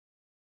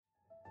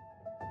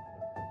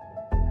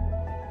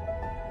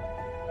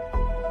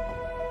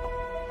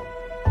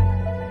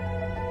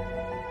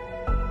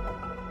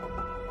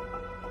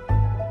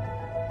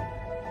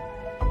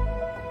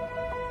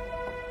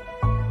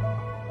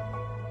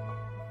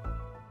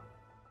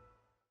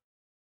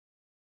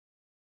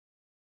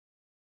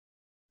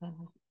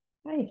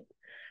Hi,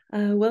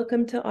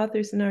 welcome to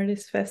Authors and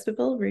Artists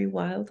Festival,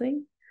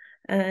 Rewilding,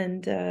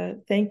 and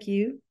thank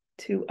you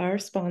to our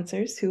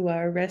sponsors who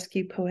are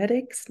Rescue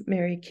Poetics,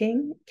 Mary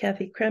King,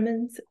 Kathy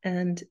Cremens,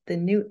 and the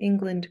New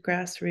England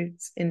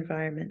Grassroots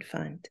Environment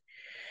Fund,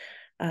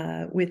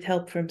 with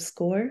help from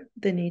SCORE,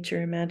 the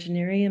Nature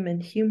Imaginarium,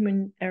 and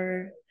Human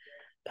Error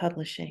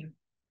Publishing.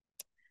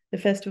 The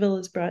festival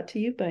is brought to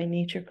you by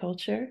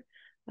NatureCulture,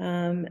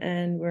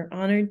 and we're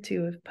honored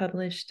to have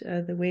published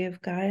The Way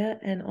of Gaia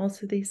and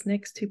also these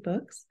next two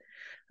books,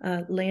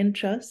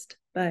 LandTrust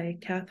by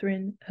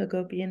Katherine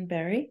Hagopian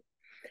Berry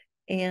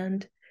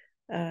and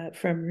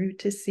From Root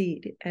to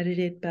Seed,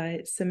 edited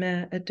by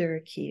Samaa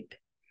Abdurraqib.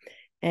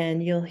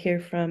 And you'll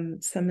hear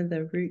from some of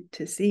the Root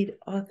to Seed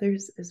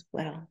authors as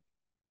well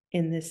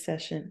in this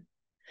session.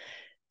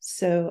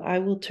 So I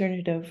will turn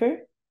it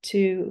over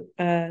to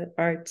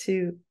our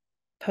two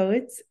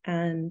poets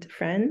and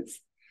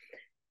friends,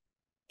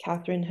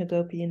 Katherine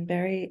Hagopian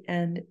Berry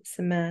and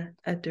Samaa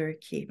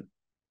Abdurraqib.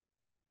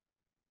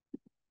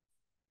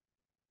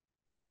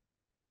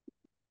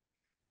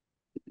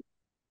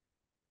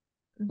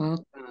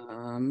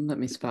 Welcome. Let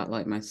me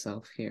spotlight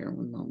myself here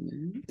one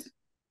moment.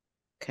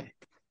 Okay.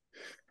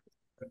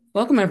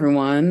 Welcome,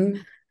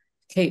 everyone.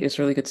 Kate, it's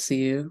really good to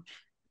see you.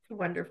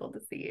 Wonderful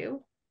to see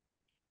you.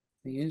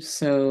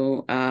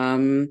 So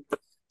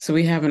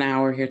we have an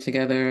hour here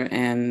together,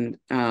 and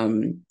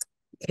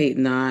Kate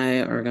and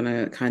I are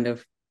gonna kind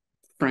of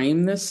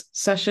frame this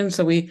session.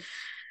 So we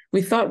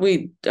thought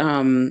we'd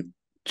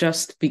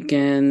just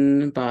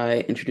begin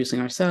by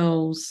introducing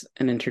ourselves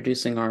and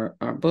introducing our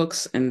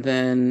books, and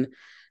then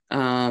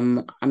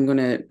I'm going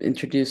to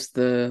introduce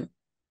the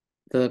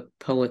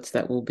poets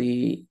that we'll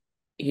be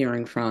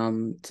hearing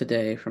from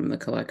today from the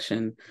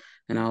collection,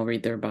 and I'll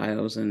read their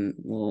bios, and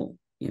we'll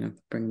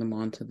bring them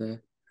onto the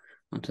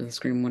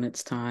screen when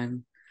it's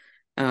time.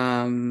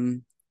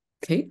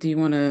 Kate, do you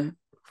want to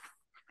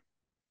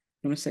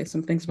say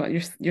some things about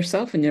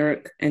yourself and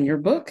your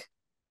book?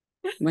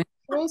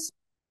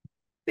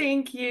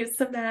 Thank you,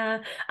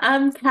 Samaa.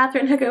 I'm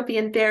Katherine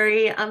Hagopian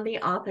Berry. I'm the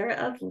author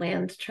of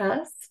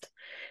LandTrust,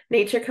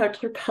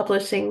 NatureCulture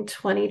Publishing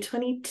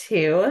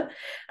 2022.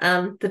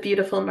 The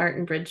beautiful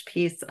Martin Bridge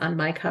piece on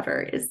my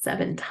cover is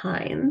 7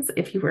 tines,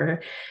 if you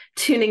were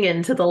tuning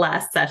into the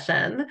last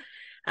session.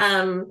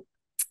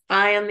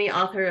 I am the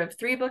author of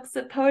 3 books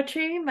of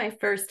poetry. My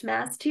first,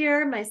 Mast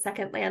Year, my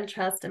second,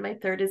 LandTrust, and my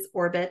third is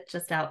Orbit,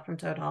 just out from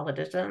Toad Hall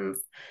Editions.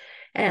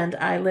 And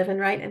I live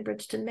and write in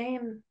Bridgeton,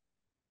 Maine.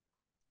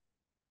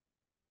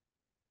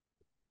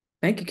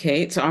 Thank you,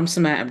 Kate. So I'm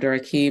Samaa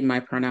Abdurraqib. My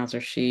pronouns are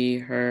she,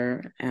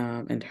 her,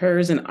 and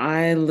hers, and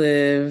I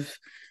live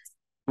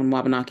on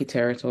Wabanaki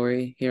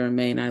territory here in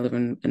Maine. I live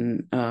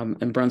in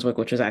Brunswick,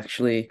 which is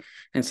actually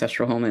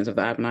ancestral homelands of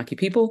the Abenaki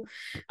people.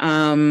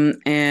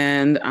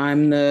 And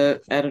I'm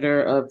the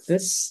editor of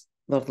this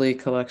lovely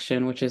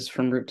collection, which is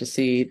From Root to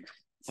Seed.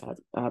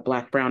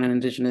 Black, Brown, and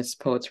Indigenous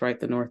poets write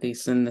the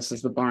Northeast, and this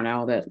is the barn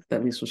owl that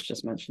Lisa was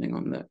just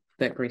mentioning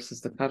that graces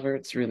the cover.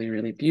 It's really,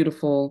 really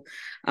beautiful.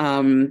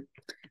 And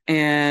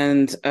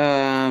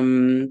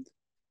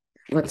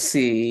let's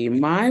see,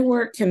 my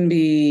work can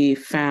be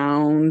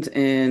found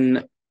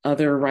in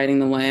other Writing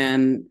the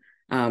Land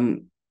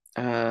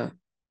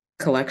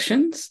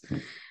collections,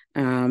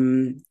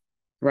 Writing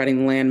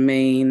the Land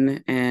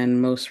Maine, and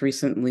most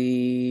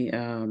recently,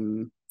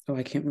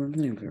 I can't remember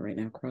the name of it right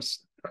now,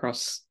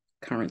 Cross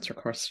Currents or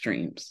Cross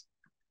Streams.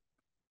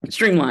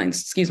 Streamlines,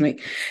 excuse me.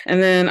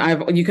 And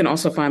then you can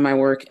also find my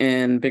work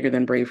in Bigger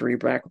Than Bravery,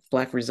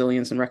 Black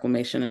Resilience and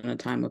Reclamation in a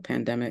Time of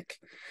Pandemic.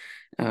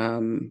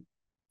 And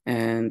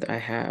I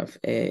have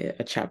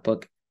a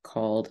chapbook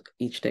called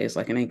Each Day is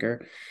Like an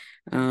Anchor.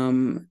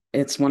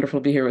 It's wonderful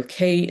to be here with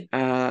Kate.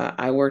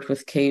 I worked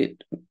with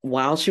Kate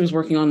while she was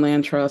working on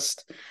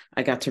LandTrust.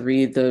 I got to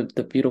read the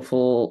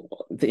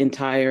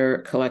entire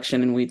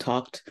collection, and we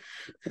talked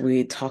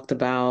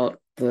about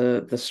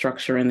the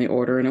structure and the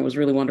order, and it was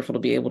really wonderful to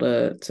be able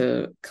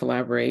to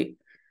collaborate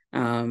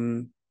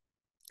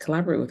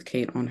with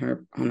Kate on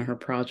her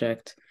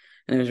project,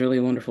 and it was really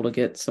wonderful to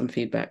get some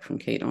feedback from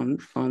Kate on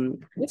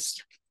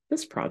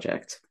this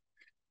project.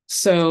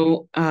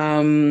 So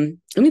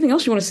anything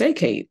else you want to say,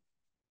 Kate?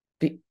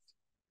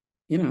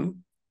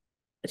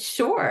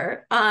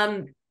 Sure.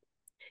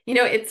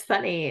 It's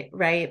funny,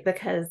 right?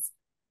 Because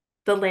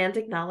the land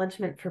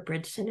acknowledgement for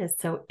Bridgeton is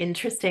so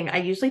interesting. I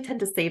usually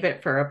tend to save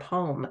it for a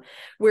poem.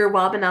 We're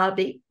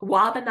Wabanaki,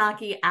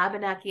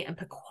 Abenaki, and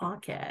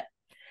Pequawket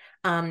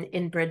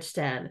in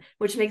Bridgeton,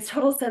 which makes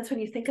total sense when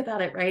you think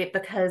about it, right?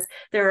 Because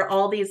there are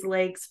all these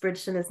lakes.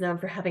 Bridgeton is known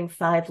for having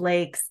 5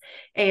 lakes,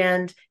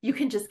 and you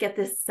can just get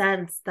this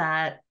sense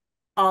that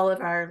all of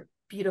our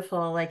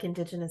beautiful,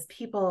 Indigenous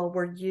people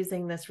were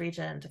using this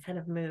region to kind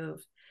of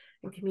move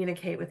and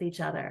communicate with each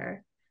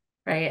other,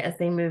 right, as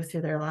they move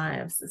through their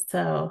lives.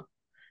 So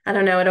I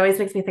don't know, it always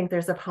makes me think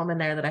there's a poem in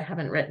there that I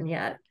haven't written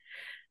yet.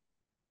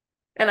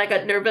 And I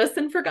got nervous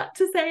and forgot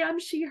to say I'm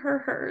she, her,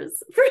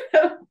 hers for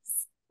those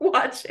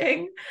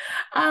watching.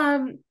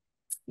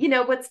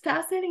 what's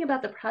fascinating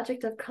about the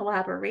project of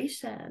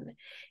collaboration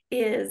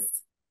is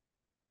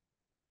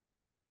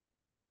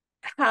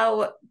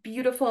how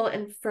beautiful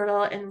and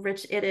fertile and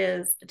rich it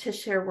is to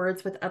share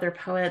words with other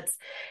poets,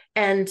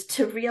 and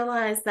to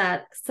realize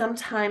that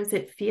sometimes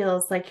it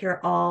feels like you're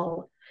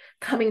all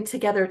coming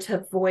together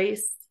to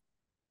voice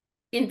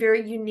in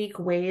very unique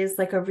ways,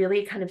 like a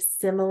really kind of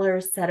similar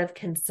set of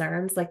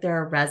concerns, like there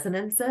are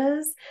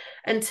resonances.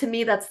 And to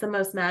me, that's the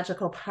most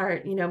magical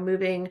part,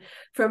 moving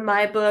from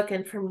my book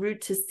and from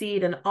root to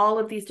seed and all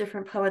of these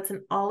different poets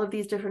and all of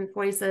these different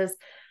voices,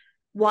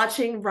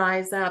 watching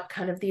rise up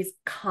kind of these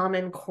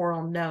common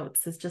choral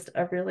notes is just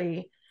a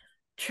really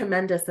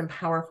tremendous and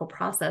powerful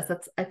process.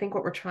 That's, I think,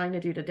 what we're trying to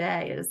do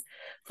today is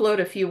float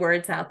a few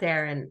words out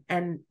there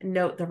and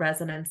note the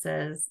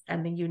resonances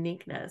and the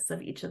uniqueness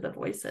of each of the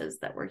voices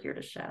that we're here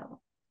to show.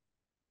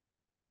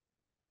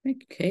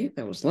 Thank you, Kate.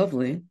 That was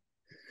lovely.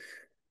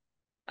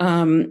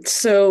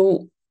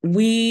 So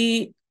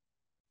we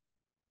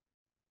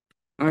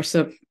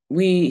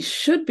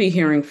should be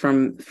hearing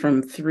from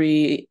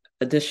 3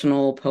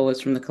 additional poets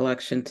from the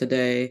collection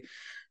today: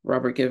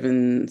 Robert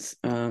Givens,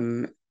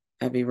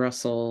 Abby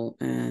Russell,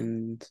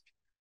 and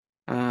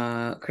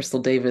Crystal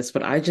Davis.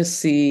 But I just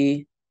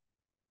see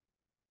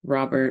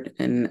Robert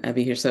and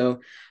Abby here. So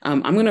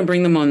I'm going to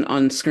bring them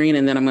on screen,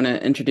 and then I'm going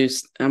to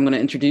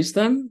introduce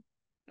them.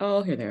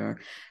 Oh, here they are.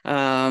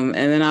 And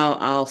then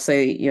I'll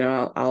say,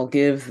 I'll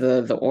give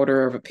the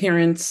order of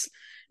appearance,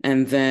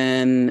 and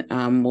then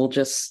we'll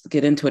just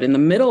get into it. In the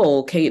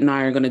middle, Kate and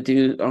I I'm going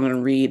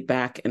to read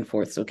back and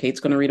forth. So Kate's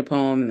going to read a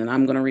poem, and then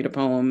I'm going to read a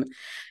poem.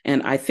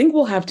 And I think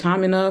we'll have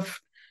time enough,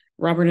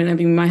 Robert and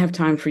Abby, we might have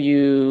time for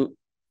you.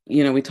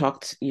 We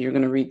talked, you're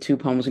going to read 2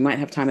 poems. We might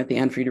have time at the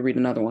end for you to read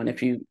another one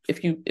if you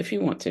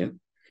want to.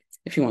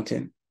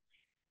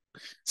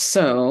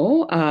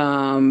 So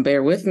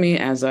bear with me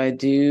as I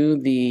do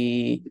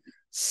the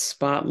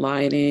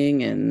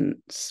spotlighting.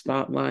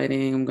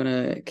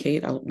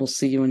 Kate, we'll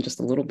see you in just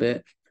a little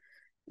bit.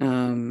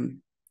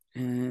 And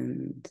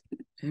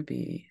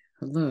Abby,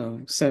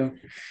 hello. So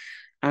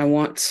I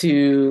want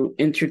to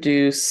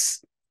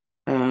introduce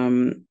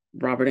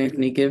Robert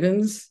Anthony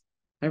Givens.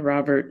 Hi,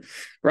 Robert.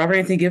 Robert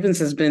Anthony Givens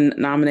has been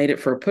nominated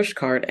for a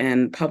pushcart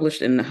and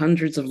published in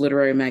hundreds of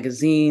literary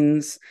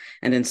magazines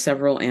and in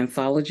several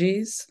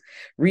anthologies.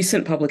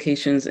 Recent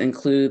publications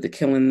include the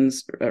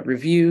Killings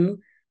Review,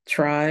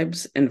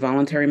 Tribes,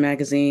 Involuntary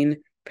Magazine,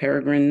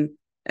 Peregrine,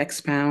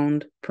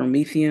 Expound,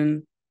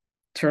 Promethean,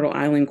 Turtle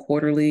Island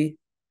Quarterly,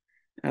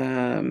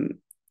 the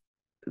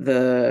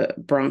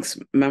Bronx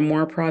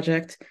Memoir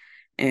Project,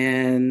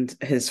 and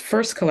his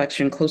first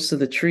collection, Close to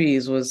the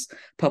Trees, was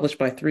published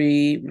by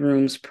 3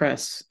 Rooms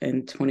Press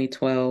in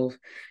 2012,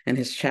 and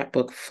his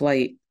chapbook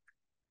Flight,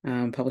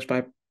 published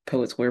by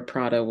Poets Wear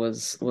Prada,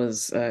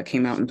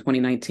 came out in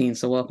 2019.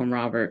 So welcome,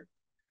 Robert.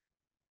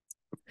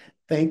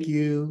 Thank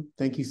you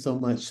so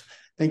much.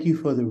 Thank you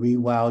for the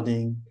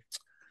Rewilding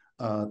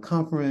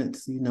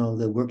conference.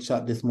 The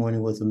workshop this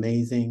morning was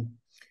amazing,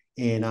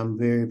 and I'm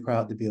very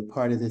proud to be a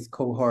part of this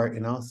cohort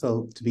and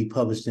also to be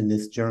published in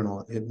this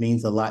journal. It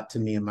means a lot to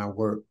me in my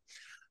work.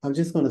 I'm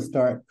just going to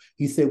start.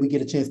 You said we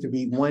get a chance to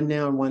read 1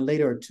 now and 1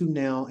 later, or 2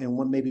 now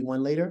and maybe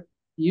one later?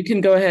 You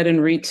can go ahead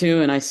and read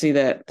 2, and I see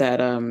that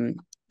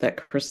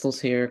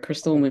Crystal's here.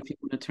 Crystal, if you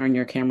want to turn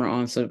your camera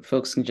on so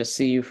folks can just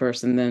see you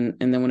first, and then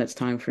when it's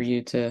time for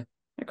you to,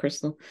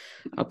 Crystal,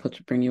 I'll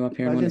bring you up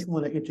here. I just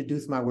want to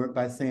introduce my work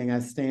by saying I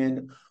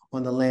stand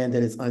on the land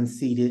that is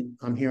unceded.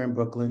 I'm here in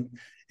Brooklyn,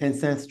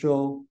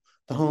 ancestral,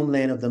 the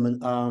homeland of the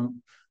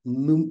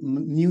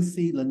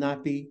Musi,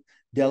 Lenape,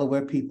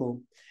 Delaware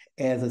people.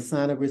 As a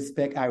sign of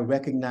respect, I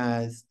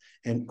recognize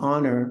and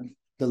honor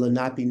the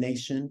Lenape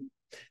Nation,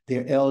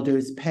 their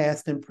elders,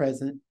 past and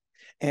present,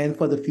 and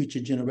for the future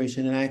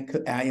generation.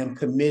 And I am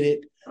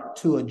committed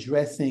to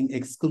addressing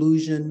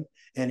exclusion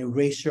and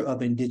erasure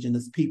of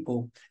Indigenous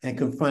people and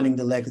confronting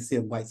the legacy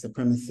of white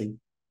supremacy.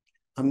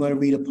 I'm going to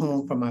read a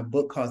poem from my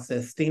book called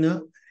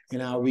Sestina,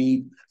 and I'll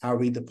read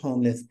the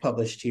poem that's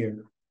published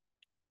here.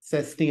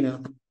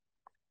 Sestina.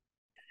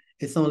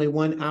 It's only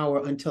 1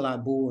 hour until I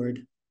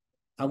board.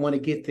 I want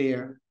to get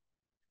there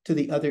to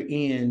the other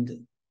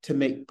end to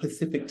make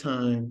Pacific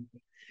time.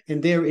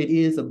 And there it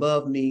is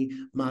above me,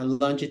 my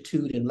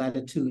longitude and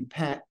latitude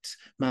packed,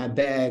 my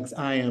bags.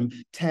 I am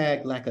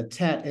tagged like a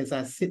tat as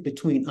I sit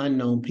between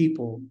unknown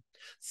people.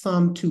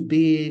 Some too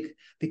big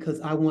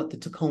because I want the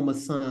Tacoma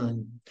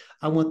sun.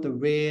 I want the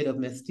red of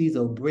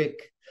mestizo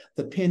brick,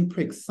 the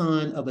pinprick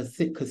sun of a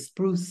Sitka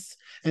spruce,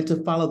 and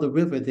to follow the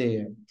river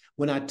there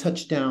when I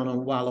touch down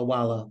on Walla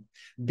Walla,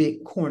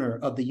 big corner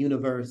of the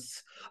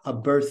universe, a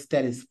burst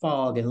that is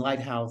fog and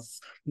lighthouse,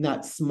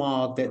 not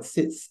smog that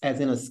sits as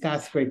in a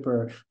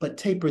skyscraper, but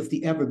tapers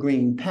the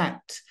evergreen,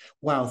 packed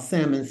while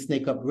salmon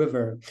snake up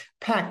river,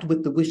 packed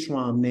with the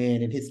Wishram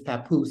man and his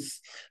papoose.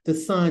 The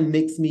sun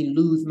makes me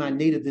lose my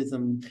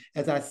nativism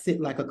as I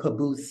sit like a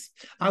caboose.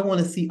 I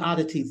want to see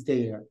oddities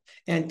there,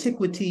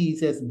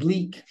 antiquities as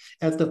bleak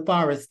as the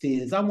forest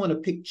is. I want to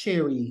pick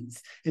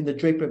cherries in the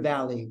Draper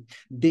Valley.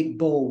 Big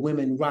bold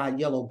women ride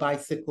yellow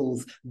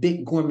bicycles,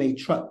 big gourmet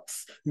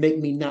trucks make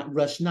me not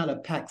rush, not a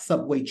packed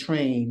subway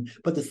train,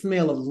 but the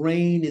smell of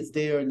rain is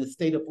there in the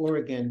state of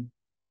Oregon.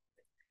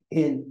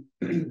 In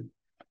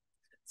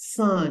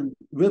Sun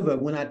River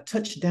when I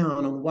touch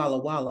down on Walla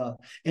Walla,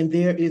 and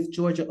there is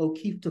Georgia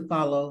O'Keeffe to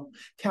follow.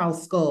 Cow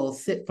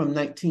skulls sit from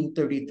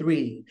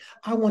 1933.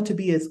 I want to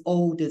be as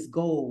old as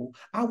gold.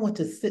 I want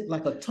to sit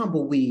like a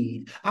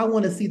tumbleweed. I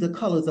want to see the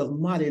colors of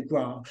Mardi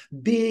Gras,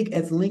 big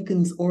as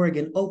Lincoln's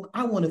Oregon oak.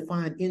 I want to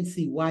find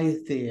N.C.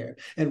 Wyeth there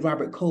and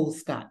Robert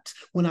Colescott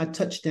when I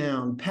touch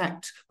down,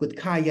 packed with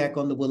kayak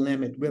on the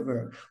Willamette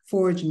River.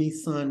 Forge me,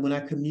 son, when I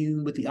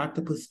commune with the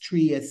octopus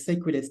tree as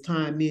sacred as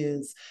time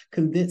is.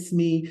 Convince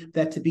me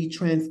that to be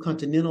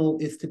transcontinental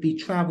is to be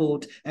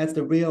traveled as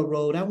the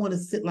railroad. I want to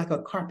sit like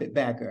a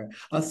carpetbagger,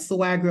 a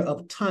swagger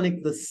of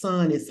tonic. The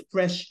sun is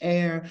fresh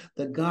air,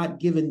 the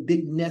God-given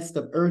big nest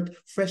of earth,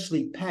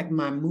 freshly packed.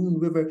 My Moon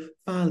River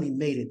finally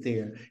made it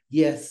there.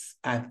 Yes,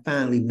 I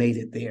finally made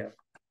it there.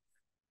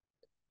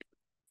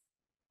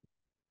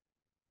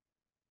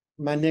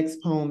 My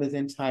next poem is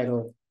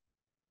entitled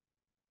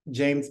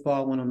James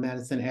Baldwin on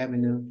Madison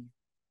Avenue.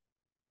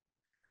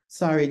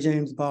 Sorry,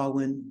 James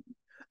Baldwin.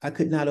 I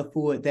could not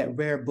afford that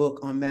rare book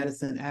on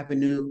Madison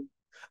Avenue.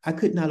 I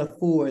could not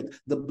afford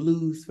the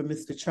blues for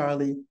Mr.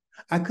 Charlie.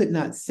 I could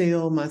not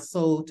sell my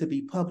soul to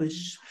be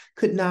published,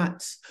 could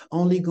not,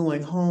 only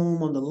going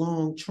home on the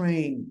long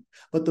train,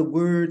 but the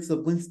words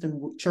of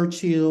Winston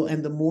Churchill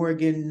and the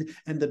Morgan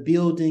and the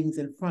buildings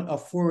in front are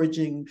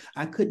foraging.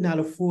 I could not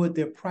afford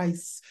their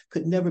price,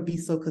 could never be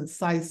so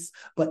concise,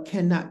 but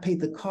cannot pay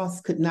the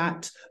cost, could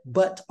not,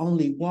 but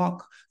only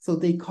walk. So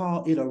they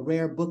call it a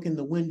rare book in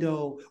the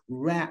window,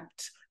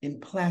 wrapped in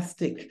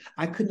plastic.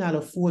 I could not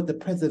afford the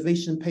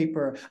preservation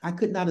paper. I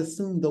could not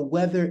assume the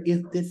weather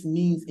if this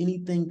means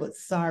anything but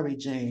sorry,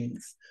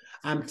 James.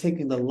 I'm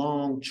taking the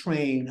long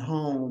train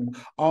home,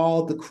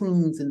 all the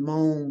croons and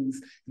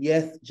moans.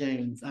 Yes,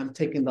 James, I'm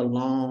taking the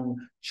long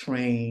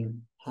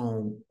train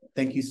home.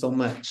 Thank you so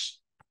much.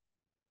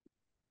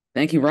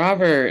 Thank you,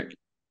 Robert.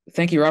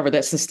 Thank you, Robert.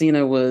 That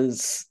Sestina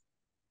was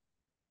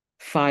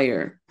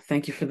fire.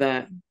 Thank you for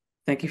that.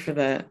 Thank you for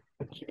that.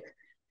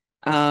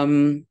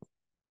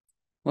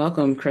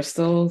 Welcome,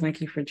 Crystal. Thank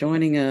you for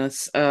joining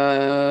us.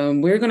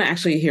 We're going to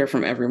actually hear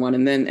from everyone,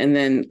 and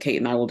then Kate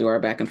and I will do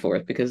our back and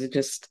forth because it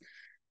just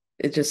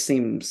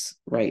seems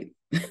right.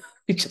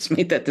 We just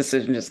made that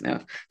decision just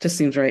now. Just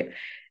seems right.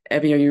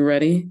 Abby, are you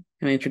ready?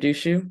 Can I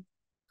introduce you?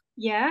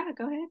 Yeah,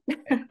 go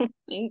ahead.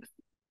 Thanks.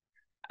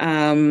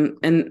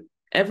 And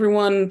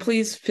everyone,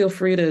 please feel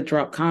free to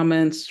drop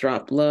comments,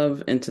 drop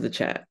love into the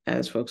chat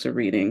as folks are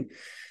reading.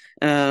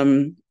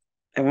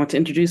 I want to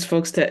introduce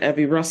folks to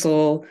Evie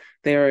Russell.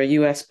 They are a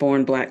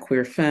US-born Black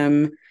queer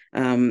femme,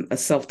 a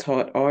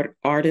self-taught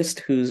artist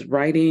whose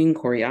writing,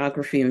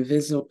 choreography, and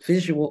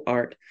visual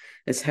art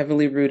is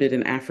heavily rooted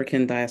in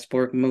African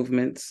diasporic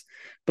movements,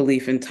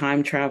 belief in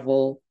time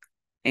travel,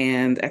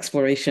 and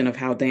exploration of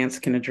how dance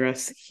can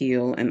address,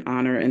 heal, and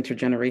honor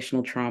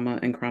intergenerational trauma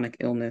and chronic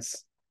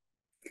illness.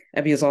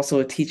 Evie is also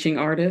a teaching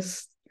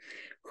artist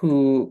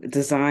who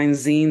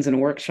designs zines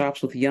and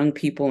workshops with young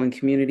people and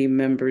community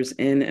members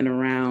in and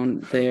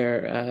around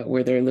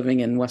where they're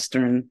living in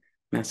Western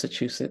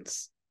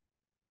Massachusetts.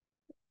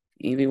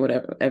 Evie,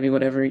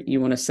 whatever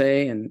you want to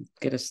say and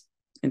get us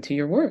into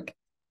your work.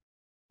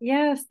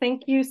 Yes,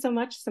 thank you so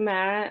much,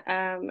 Samaa,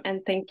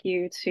 and thank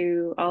you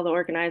to all the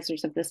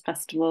organizers of this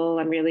festival.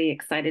 I'm really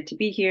excited to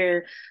be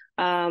here.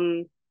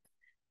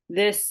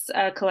 This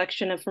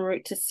collection of From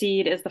Root to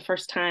Seed is the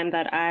first time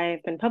that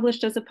I've been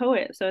published as a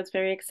poet, so it's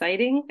very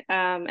exciting.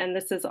 And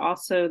this is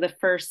also the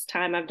first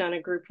time I've done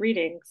a group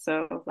reading,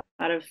 so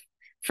a lot of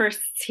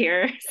firsts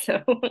here.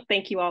 So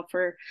thank you all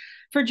for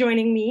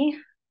joining me.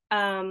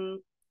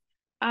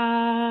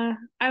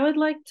 I would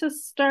like to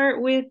start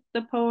with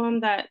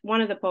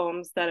one of the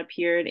poems that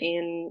appeared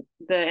in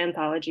the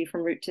anthology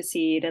From Root to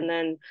Seed, and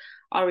then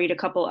I'll read a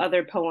couple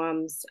other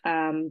poems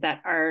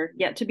that are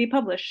yet to be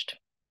published.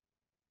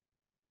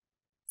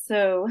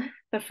 So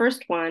the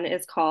first one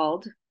is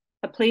called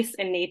A Place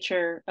in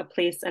Nature, A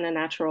Place in a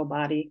Natural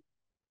Body.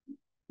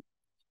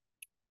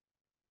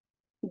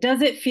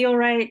 Does it feel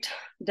right?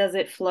 Does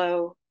it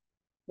flow?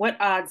 What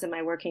odds am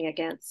I working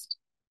against?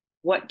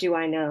 What do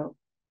I know?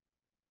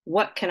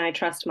 What can I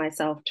trust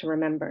myself to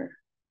remember?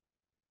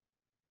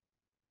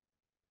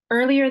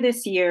 Earlier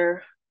this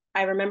year,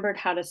 I remembered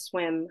how to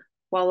swim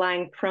while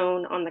lying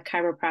prone on the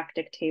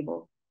chiropractic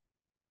table.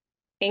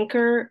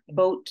 Anchor,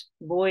 boat,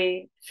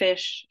 buoy,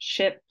 fish,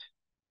 ship,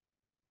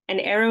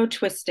 an arrow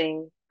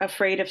twisting,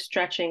 afraid of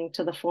stretching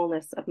to the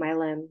fullness of my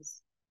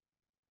limbs.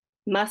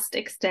 Must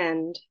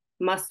extend,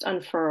 must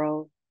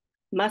unfurl,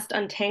 must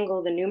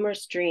untangle the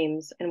numerous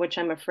dreams in which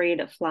I'm afraid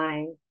of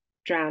flying,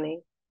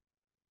 drowning.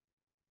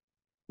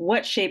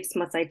 What shapes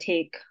must I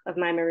take of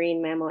my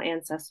marine mammal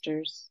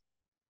ancestors?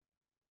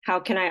 How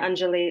can I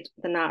undulate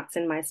the knots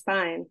in my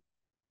spine,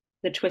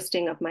 the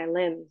twisting of my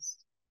limbs?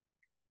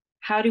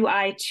 How do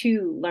I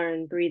too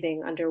learn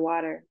breathing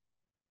underwater?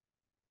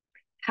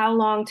 How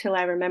long till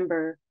I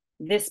remember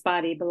this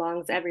body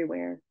belongs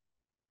everywhere,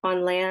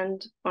 on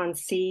land, on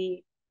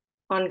sea,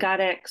 on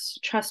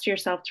Godex, trust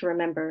yourself to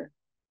remember,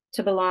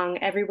 to belong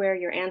everywhere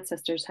your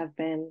ancestors have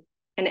been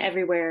and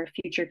everywhere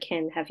future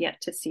kin have yet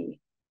to see.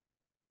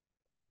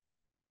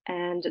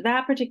 And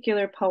that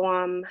particular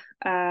poem,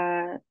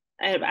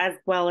 as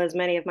well as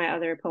many of my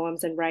other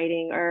poems and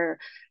writing, are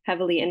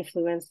heavily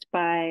influenced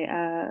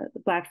by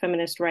Black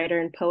feminist writer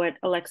and poet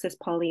Alexis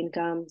Pauline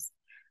Gumbs.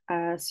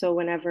 So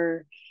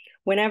whenever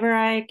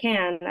I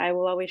can, I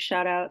will always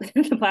shout out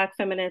the Black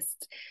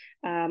feminist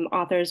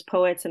authors,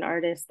 poets, and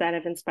artists that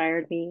have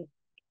inspired me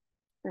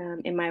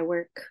in my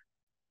work.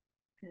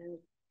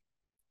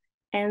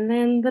 And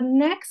then the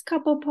next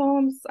couple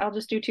poems, I'll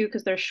just do two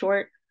because they're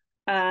short.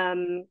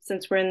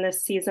 Since we're in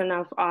this season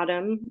of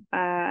autumn,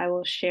 I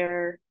will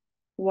share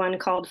one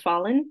called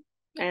Fallen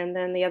and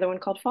then the other one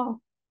called Fall.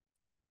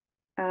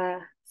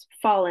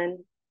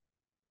 Fallen.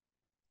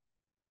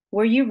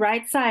 Were you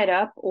right side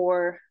up,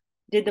 or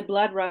did the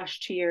blood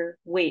rush to your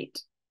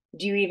weight?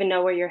 Do you even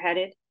know where you're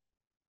headed?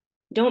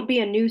 Don't be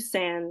a new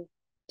sand.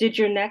 Did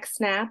your neck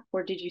snap,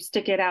 or did you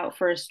stick it out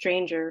for a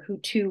stranger who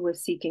too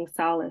was seeking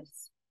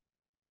solace?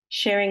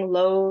 Sharing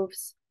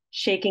loaves,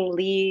 shaking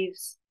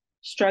leaves,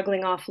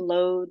 struggling off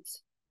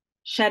loads,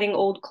 shedding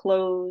old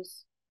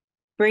clothes,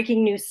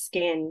 breaking new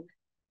skin.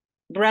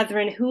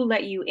 Brethren, who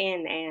let you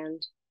in,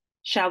 and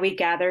shall we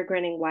gather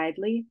grinning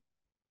widely?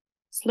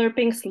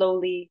 Slurping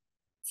slowly,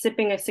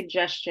 sipping a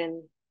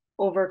suggestion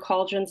over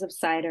cauldrons of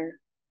cider,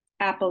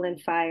 apple and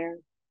fire.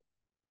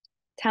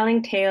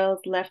 Telling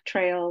tales, left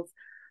trails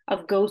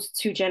of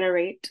ghosts who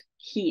generate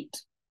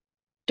heat.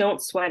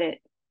 Don't sweat it.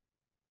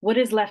 What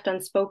is left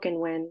unspoken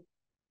when?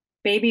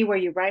 Baby, were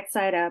you right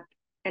side up,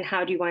 and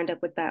how do you wind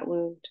up with that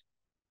wound?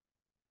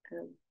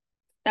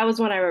 That was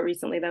one I wrote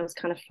recently that was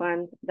kind of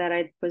fun, that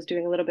I was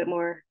doing a little bit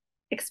more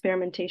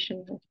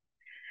experimentation with.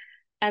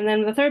 And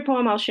then the third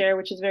poem I'll share,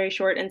 which is very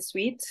short and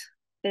sweet,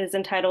 is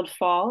entitled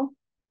Fall.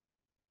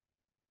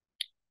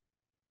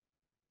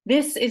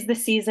 This is the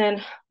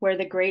season where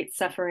the great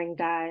suffering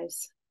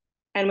dies,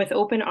 and with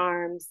open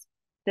arms,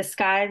 the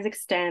skies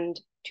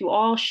extend to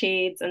all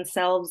shades and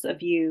selves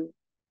of you,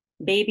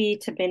 baby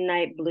to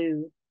midnight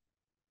blue.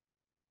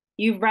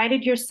 You've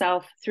righted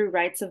yourself through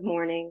rites of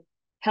mourning,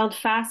 held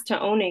fast to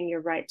owning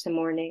your right to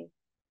mourning,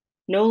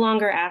 no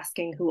longer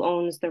asking who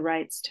owns the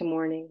rights to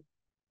mourning.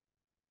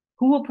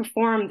 Who will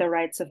perform the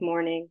rites of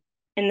mourning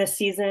in the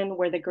season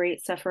where the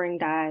great suffering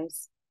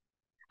dies?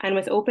 And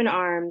with open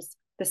arms,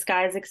 the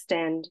skies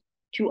extend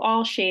to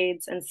all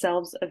shades and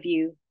selves of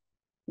you,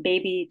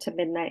 baby to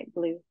midnight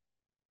blue.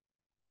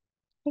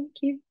 Thank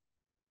you.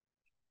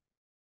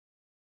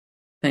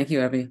 Thank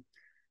you, Abby.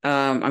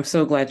 I'm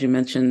so glad you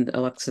mentioned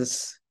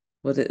Alexis,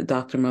 was it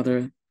Dr.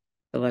 Mother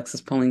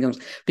Alexis Pauline Gumbs?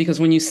 Because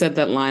when you said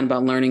that line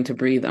about learning to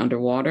breathe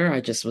underwater,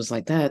 I just was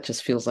like, that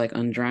just feels like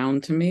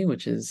Undrowned to me,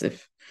 which is,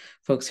 if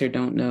folks here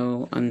don't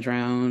know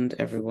Undrowned,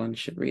 everyone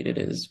should read it.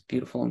 It is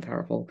beautiful and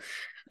powerful.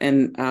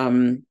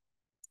 And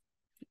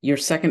your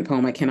second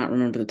poem, I cannot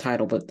remember the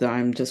title, but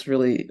I just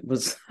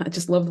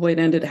love the way it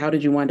ended. How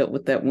did you wind up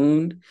with that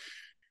wound?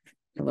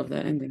 I love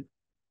that ending.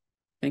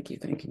 Thank you.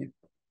 Thank you.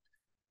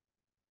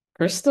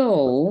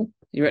 Crystal,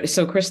 you ready?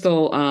 So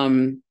Crystal,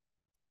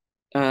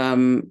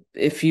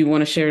 if you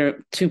want to share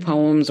two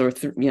poems or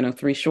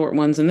three short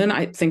ones, and then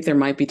I think there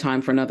might be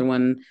time for another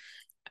one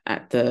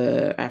at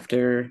the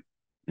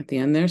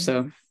end there.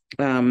 So,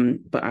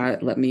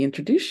 let me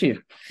introduce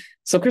you.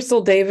 So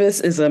Crystal Davis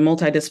is a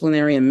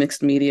multidisciplinary and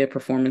mixed media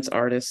performance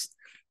artist,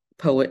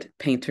 poet,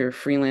 painter,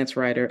 freelance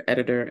writer,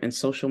 editor, and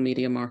social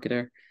media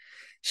marketer.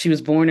 She was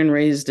born and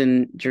raised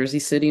in Jersey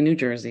City, New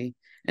Jersey,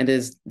 and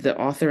is the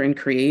author and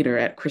creator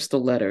at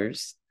Crystal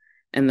Letters,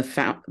 and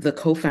the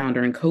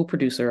co-founder and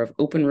co-producer of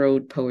Open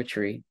Road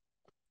Poetry.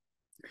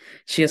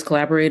 She has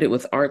collaborated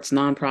with arts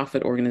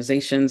nonprofit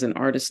organizations and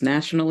artists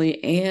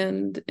nationally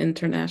and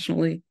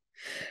internationally.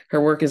 Her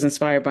work is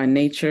inspired by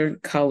nature,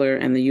 color,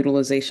 and the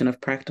utilization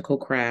of practical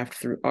craft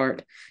through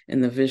art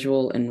in the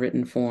visual and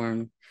written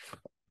form.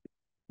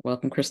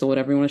 Welcome, Crystal.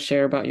 Whatever you want to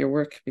share about your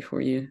work before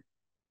you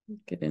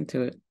get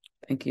into it.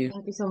 Thank you.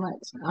 Thank you so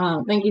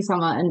much. Thank you,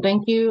 Samaa, and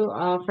thank you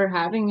for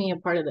having me a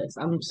part of this.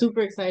 I'm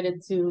super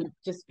excited to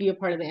just be a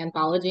part of the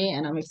anthology,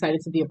 and I'm excited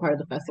to be a part of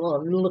the festival.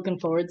 I'm looking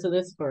forward to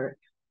this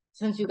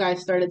since you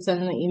guys started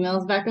sending the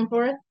emails back and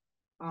forth.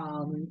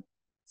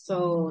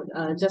 So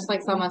just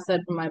like Samaa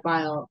said from my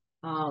bio,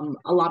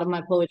 a lot of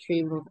my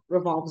poetry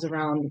revolves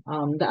around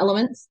the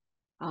elements,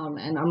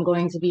 and I'm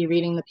going to be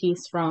reading the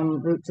piece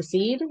From Root to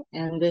Seed,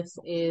 and this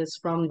is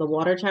from the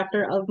water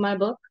chapter of my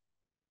book.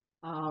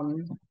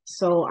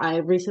 So I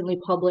recently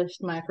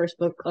published my first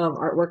book of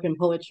artwork and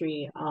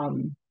poetry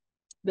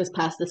this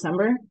past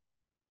December,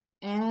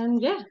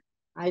 And yeah,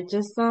 I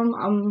just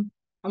I'm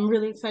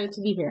really excited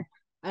to be here.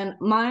 And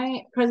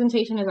my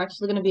presentation is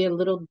actually going to be a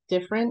little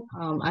different.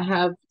 I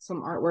have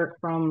some artwork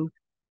from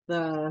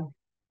the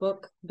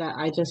book that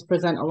I just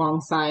present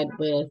alongside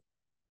with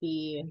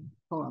the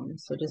poem.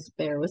 So just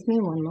bear with me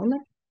one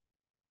moment.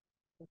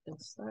 Get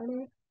this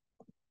started.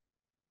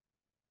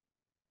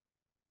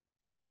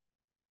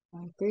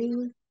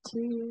 3,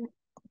 2,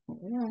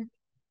 1.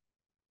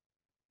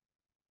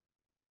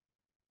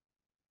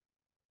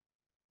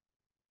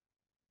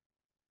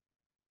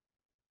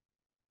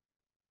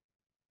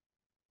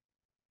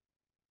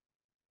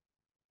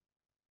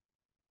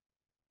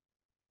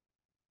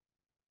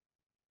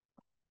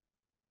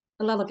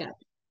 A lullaby.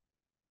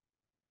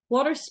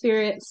 Water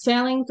spirit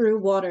sailing through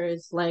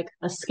waters like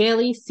a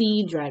scaly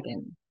sea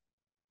dragon.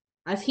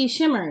 As he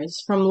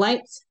shimmers from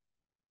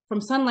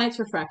sunlight's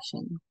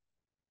refraction,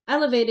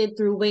 elevated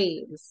through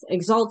waves,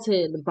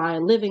 exalted by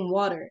living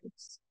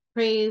waters,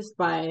 praised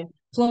by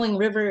flowing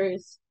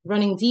rivers,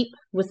 running deep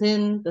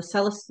within the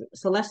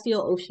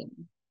celestial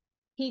ocean.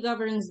 He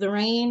governs the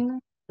rain,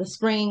 the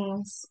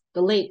springs,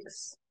 the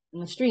lakes,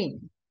 and the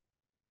stream.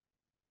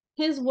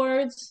 His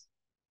wise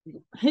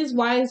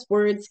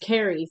words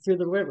carry through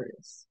the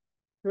rivers,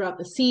 throughout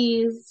the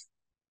seas.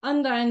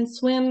 Undines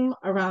swim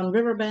around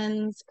river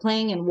bends,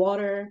 playing in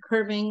water,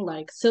 curving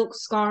like silk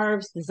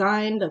scarves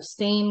designed of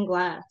stained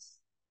glass.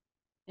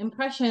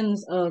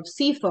 Impressions of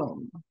sea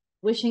foam,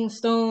 wishing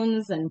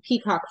stones and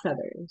peacock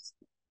feathers,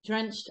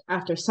 drenched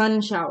after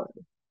sun showers,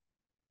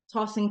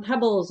 tossing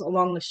pebbles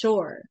along the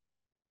shore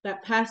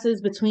that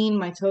passes between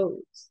my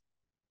toes.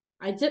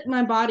 I dip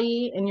my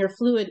body in your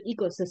fluid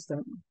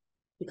ecosystem,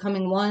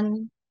 becoming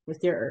one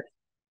with your earth.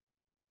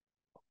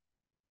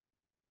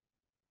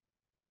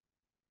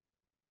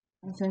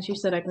 And since you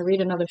said I could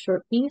read another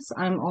short piece,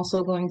 I'm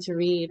also going to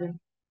read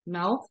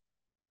Mouth,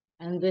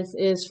 and this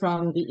is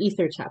from the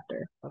Ether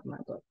chapter of my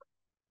book.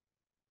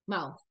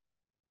 Mouth.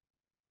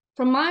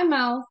 From my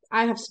mouth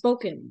I have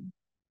spoken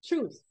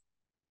truth.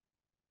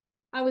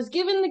 I was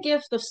given the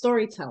gift of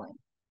storytelling.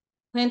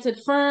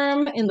 Planted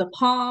firm in the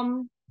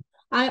palm,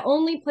 I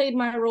only played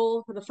my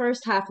role for the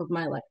first half of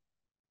my life.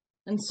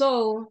 And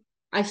so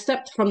I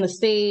stepped from the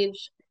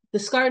stage,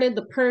 discarded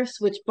the purse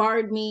which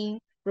barred me,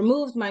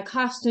 removed my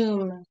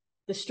costume,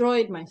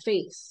 destroyed my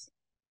face.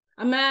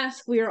 A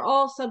mask we are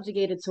all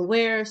subjugated to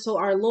wear so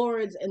our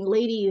lords and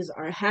ladies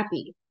are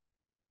happy.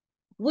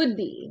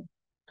 Would-be.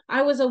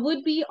 I was a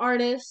would-be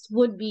artist,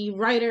 would-be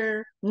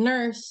writer,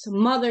 nurse,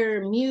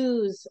 mother,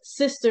 muse,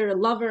 sister,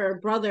 lover,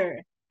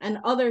 brother, and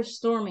other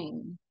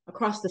storming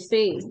across the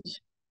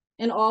stage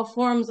in all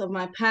forms of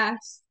my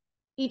past,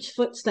 each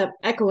footstep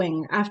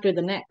echoing after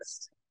the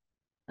next,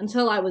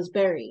 until I was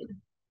buried,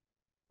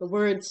 the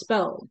word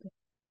spelled,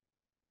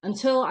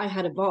 until I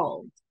had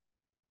evolved,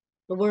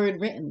 the word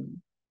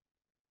written,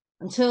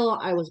 until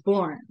I was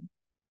born,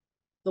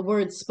 the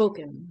word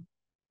spoken.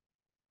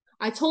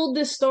 I told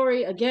this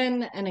story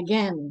again and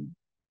again,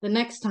 the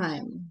next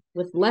time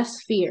with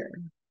less fear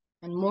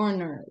and more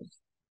nerve,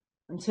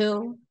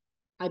 until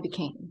I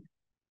became.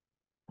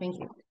 Thank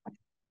you.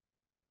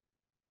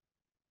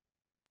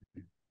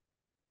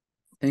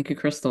 Thank you,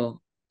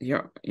 Crystal.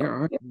 Your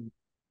art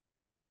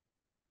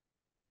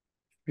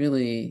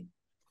really,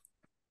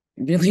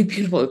 really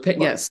beautiful.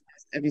 Yes,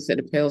 as you said,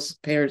 it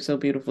paired so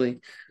beautifully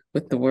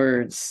with the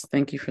words.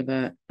 Thank you for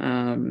that.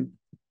 I'm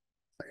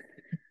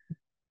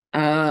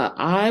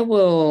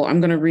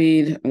going to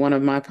read one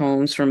of my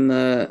poems from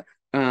the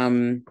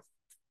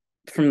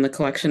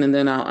collection, and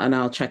then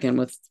I'll check in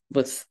with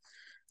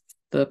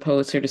the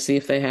poets here to see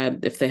if they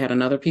had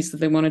another piece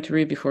that they wanted to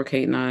read before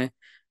Kate and I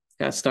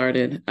got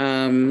started. So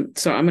I'm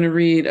going to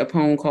read a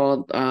poem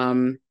called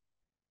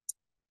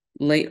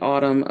Late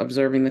Autumn,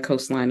 Observing the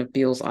Coastline of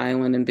Beals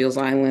Island. And Beals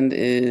Island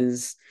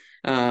is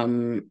up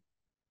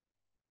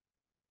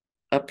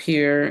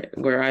here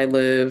where I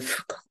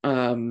live.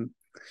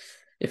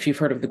 If you've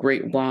heard of the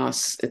Great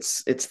Wass,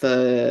 it's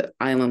the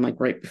island like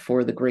right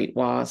before the Great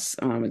Wass.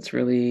 It's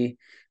really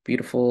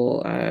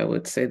beautiful. I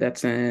would say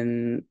that's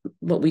in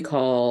what we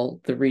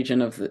call that region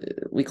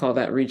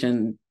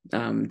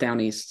down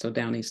east, so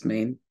down east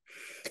Maine.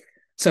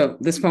 So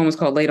this poem is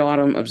called Late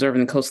Autumn,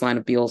 Observing the Coastline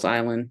of Beals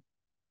Island.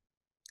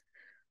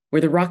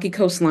 Where the rocky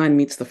coastline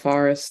meets the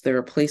forest, there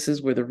are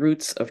places where the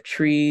roots of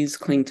trees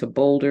cling to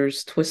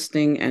boulders,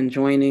 twisting and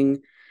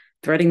joining,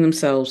 threading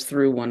themselves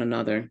through one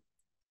another.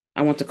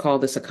 I want to call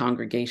this a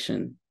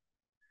congregation,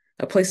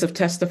 a place of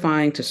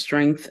testifying to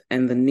strength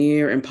and the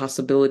near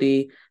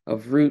impossibility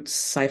of roots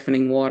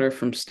siphoning water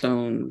from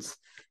stones,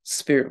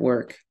 spirit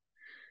work.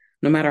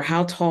 No matter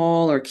how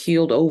tall or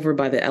keeled over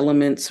by the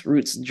elements,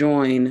 roots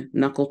join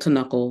knuckle to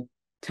knuckle,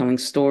 telling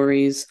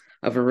stories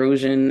of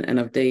erosion and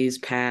of days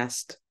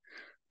past,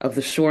 of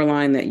the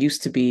shoreline that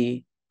used to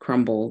be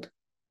crumbled,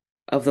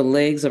 of the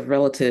legs of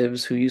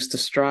relatives who used to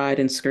stride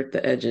and skirt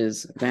the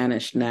edges,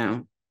 vanished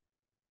now.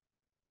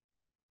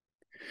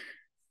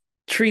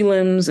 Tree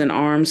limbs and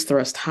arms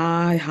thrust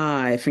high,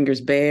 high, fingers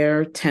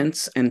bare,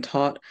 tense and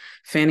taut,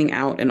 fanning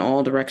out in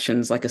all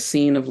directions like a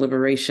scene of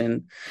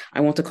liberation.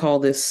 I want to call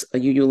this a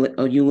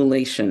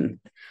ululation.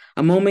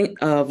 A moment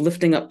of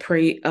lifting up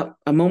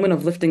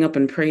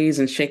in praise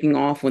and shaking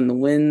off when the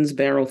winds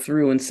barrel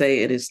through and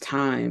say it is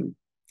time.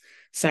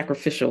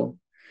 Sacrificial.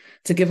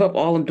 To give up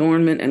all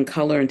adornment and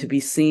color and to be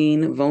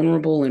seen,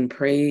 vulnerable in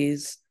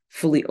praise,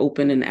 fully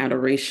open in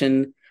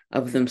adoration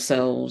of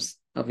themselves,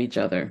 of each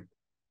other.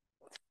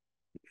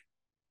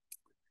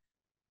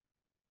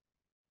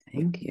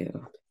 Thank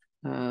you.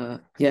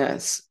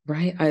 Yes,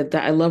 right.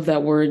 I love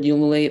that word,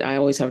 ululate. I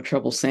always have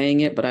trouble saying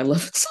it, but I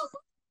love it so much.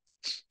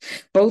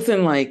 Both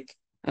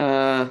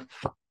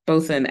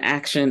in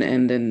action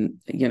and in,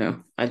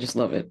 I just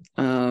love it.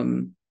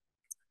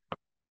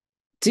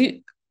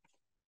 Did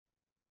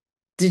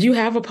you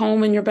have a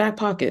poem in your back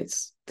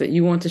pockets that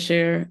you want to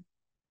share?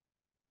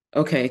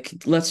 Okay,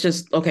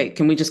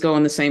 can we just go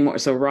in the same order?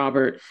 So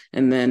Robert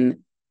and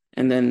then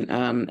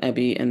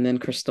Abby and then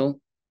Crystal.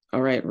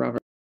 All right,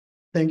 Robert.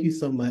 Thank you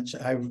so much.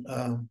 I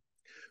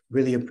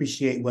really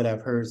appreciate what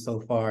I've heard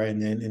so far,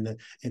 and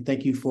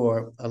thank you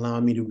for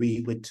allowing me to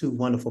read with two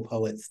wonderful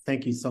poets.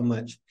 Thank you so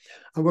much.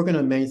 I'm working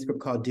on a manuscript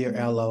called Dear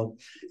Aloe,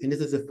 and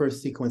this is the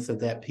first sequence of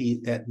that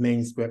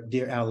manuscript.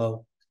 Dear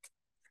Aloe.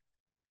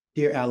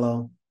 Dear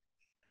Aloe,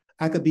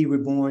 I could be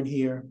reborn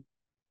here.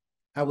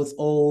 I was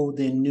old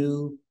and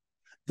new.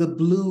 The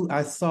blue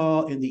I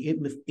saw in the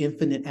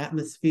infinite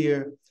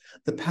atmosphere,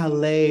 the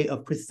palette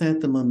of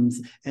chrysanthemums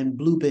and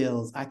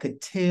bluebells, I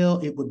could tell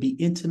it would be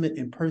intimate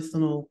and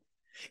personal.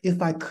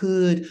 If I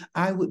could,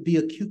 I would be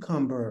a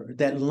cucumber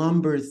that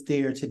lumbers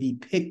there to be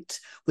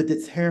picked with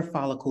its hair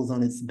follicles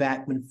on its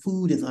back when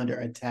food is under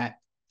attack.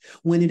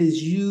 When it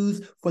is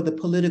used for the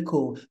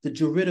political, the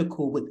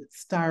juridical with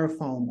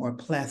styrofoam or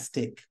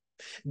plastic.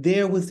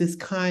 There was this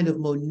kind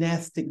of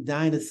monastic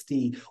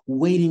dynasty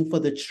waiting for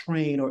the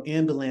train or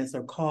ambulance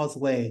or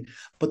causeway,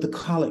 but the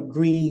collard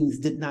greens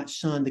did not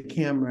shun the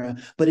camera,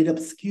 but it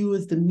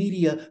obscures the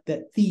media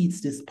that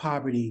feeds this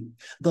poverty.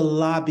 The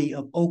lobby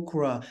of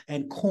okra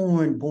and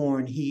corn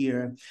born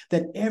here,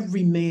 that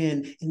every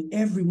man and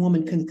every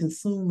woman can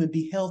consume and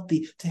be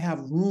healthy to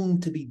have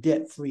room to be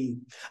debt-free.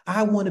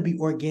 I want to be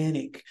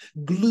organic,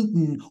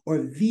 gluten or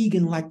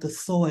vegan like the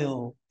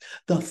soil.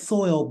 The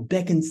soil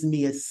beckons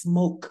me as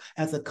smoke,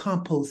 as a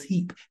compost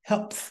heap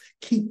helps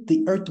keep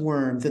the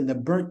earthworms and the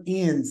burnt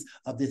ends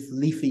of this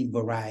leafy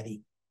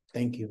variety.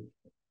 Thank you.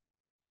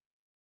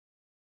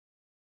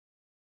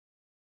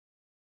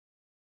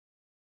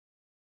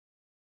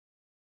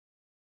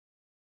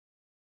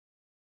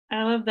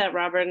 I love that,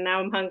 Robert. And now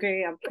I'm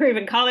hungry. I'm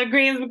craving collard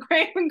greens. I'm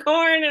craving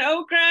corn and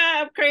okra.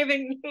 I'm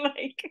craving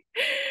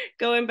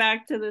going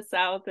back to the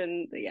South.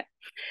 And yeah,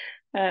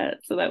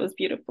 so that was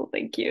beautiful.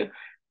 Thank you.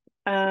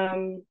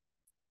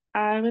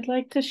 I would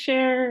like to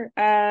share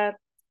a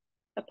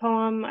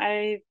poem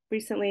I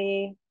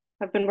recently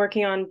have been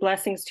working on,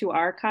 Blessings to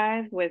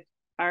Archive, with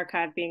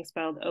archive being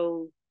spelled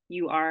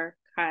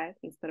O-U-R-chive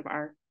instead of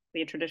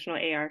the traditional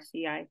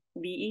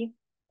A-R-C-I-V-E.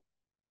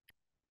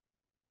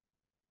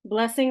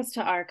 Blessings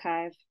to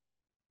Archive.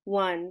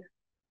 1.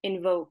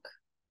 Invoke.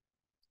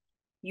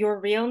 Your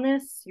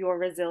realness, your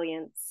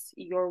resilience,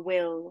 your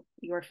will,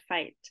 your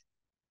fight.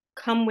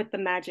 Come with the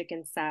magic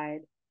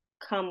inside.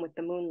 Come with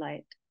the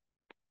moonlight.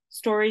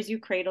 Stories you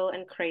cradle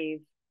and crave,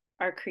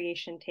 our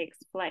creation takes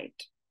flight.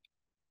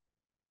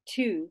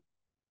 2.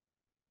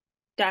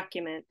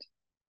 Document.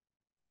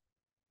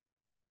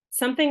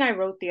 Something I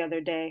wrote the other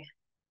day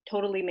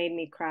totally made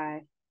me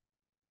cry.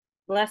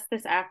 Bless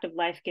this act of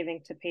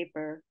life-giving to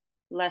paper,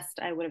 lest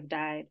I would have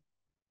died.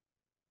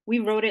 We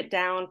wrote it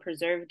down,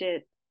 preserved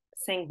it,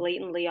 sang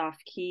blatantly off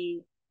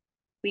key.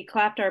 We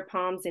clapped our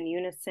palms in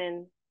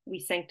unison. We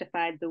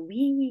sanctified the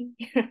we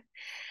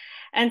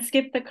and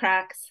skipped the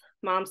cracks.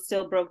 Moms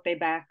still broke their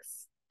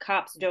backs.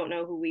 Cops don't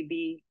know who we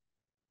be.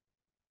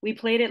 We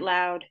played it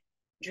loud,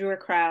 drew a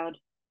crowd,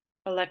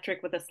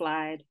 electric with a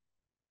slide.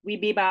 We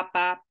bebop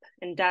bop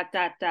and dot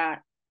dot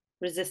dot,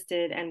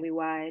 resisted and we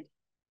wide.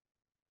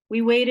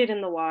 We waded in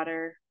the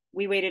water.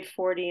 We waded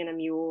 40 in a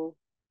mule.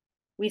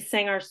 We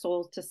sang our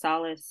souls to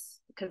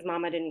solace, because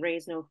mama didn't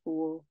raise no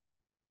fool.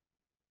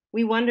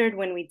 We wondered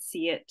when we'd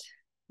see it,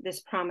 this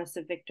promise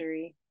of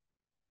victory.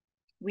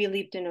 We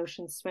leaped in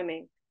ocean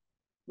swimming.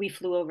 We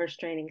flew over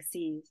straining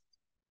seas.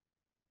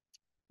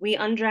 We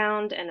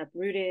undrowned and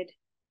uprooted,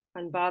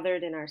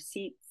 unbothered in our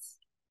seats.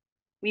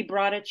 We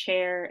brought a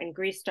chair and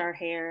greased our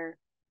hair,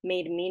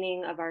 made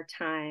meaning of our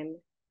time.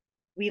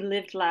 We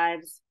lived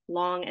lives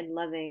long and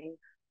loving,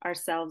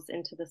 ourselves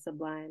into the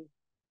sublime.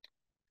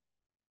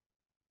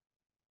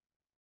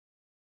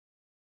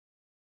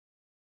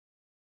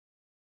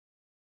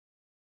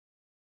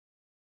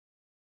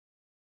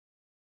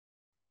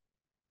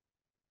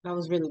 That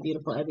was really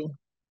beautiful, Abby.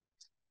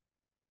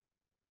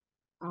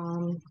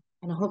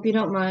 And I hope you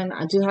don't mind.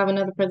 I do have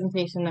another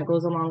presentation that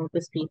goes along with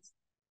this piece.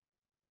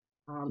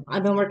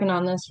 I've been working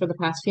on this for the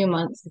past few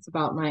months. It's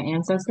about my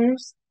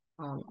ancestors,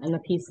 and the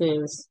piece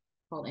is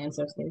called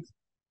Ancestors.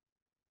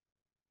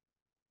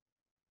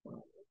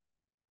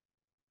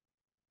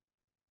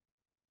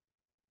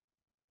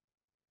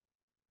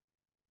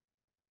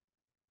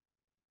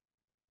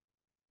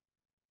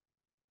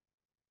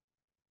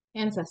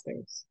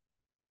 Ancestors.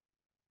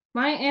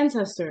 My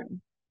ancestor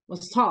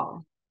was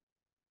tall,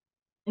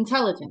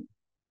 intelligent,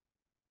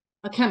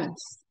 a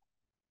chemist,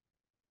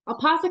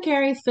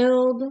 apothecary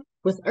filled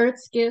with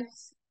Earth's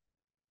gifts,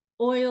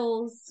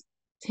 oils,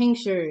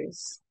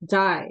 tinctures,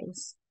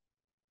 dyes,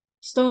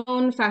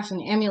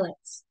 stone-fashioned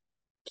amulets,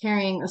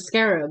 carrying a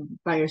scarab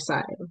by your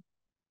side.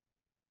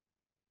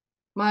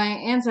 My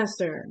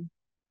ancestor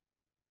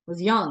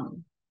was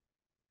young,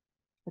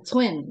 a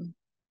twin,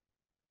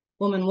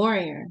 woman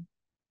warrior.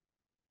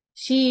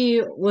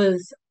 She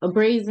was a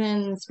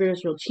brazen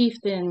spiritual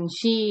chieftain.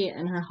 She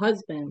and her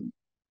husband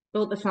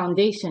built the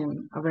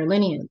foundation of her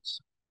lineage.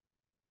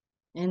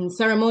 In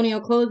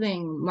ceremonial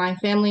clothing, my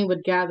family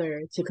would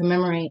gather to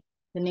commemorate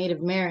the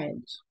native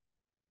marriage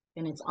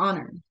in its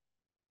honor.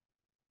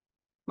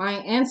 My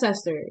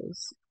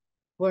ancestors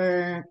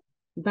were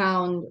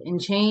bound in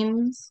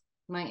chains.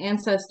 My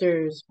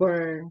ancestors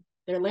were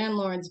their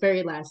landlord's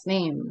very last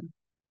name,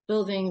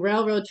 building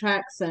railroad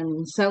tracks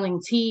and selling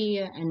tea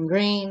and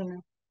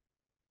grain.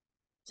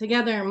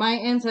 Together, my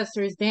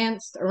ancestors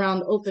danced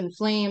around open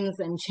flames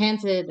and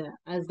chanted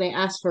as they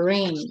asked for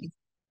rain.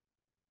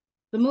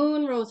 The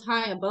moon rose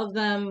high above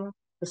them.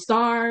 The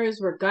stars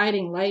were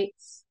guiding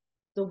lights.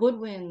 The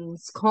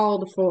woodwinds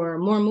called for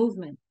more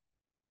movement,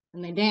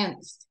 and they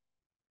danced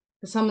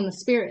to summon the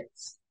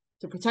spirits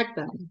to protect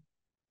them.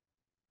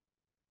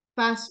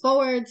 Fast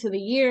forward to the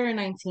year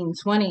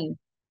 1920,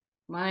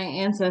 my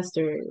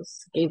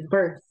ancestors gave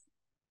birth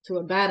to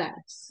a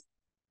badass,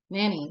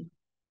 Nanny,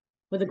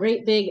 with a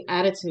great big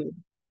attitude.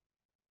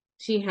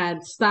 She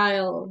had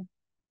style,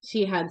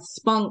 she had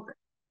spunk,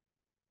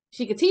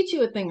 she could teach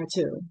you a thing or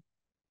two.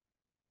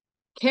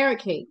 Carrot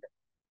cake,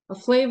 a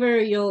flavor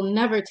you'll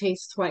never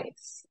taste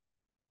twice.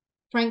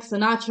 Frank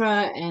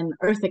Sinatra and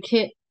Eartha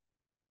Kitt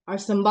are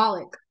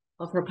symbolic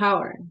of her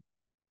power.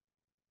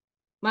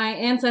 My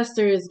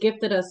ancestors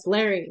gifted us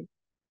Larry.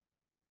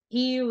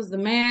 He was the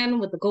man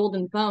with the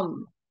golden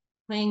thumb,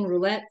 playing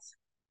roulette,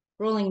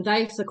 rolling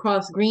dice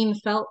across green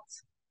felt,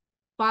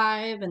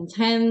 5 and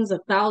 10s of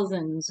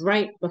thousands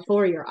right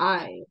before your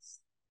eyes.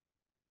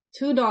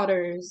 2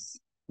 daughters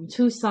and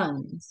 2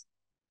 sons,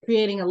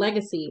 creating a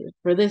legacy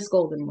for this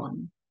golden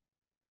one,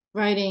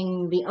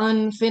 writing the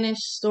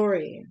unfinished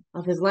story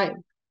of his life.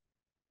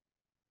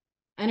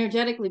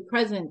 Energetically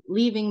present,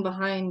 leaving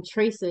behind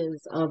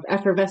traces of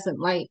effervescent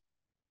light,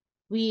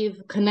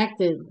 we've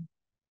connected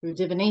through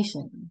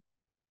divination,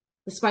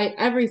 despite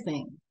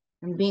everything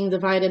and being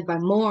divided by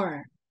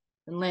more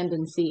than land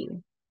and sea.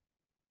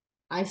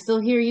 I still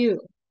hear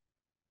you.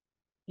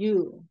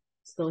 You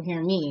still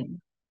hear me.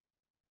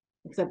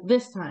 Except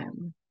this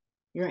time,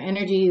 your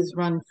energies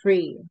run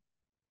free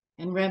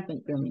and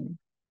rampant through me,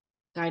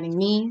 guiding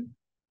me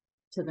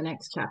to the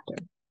next chapter.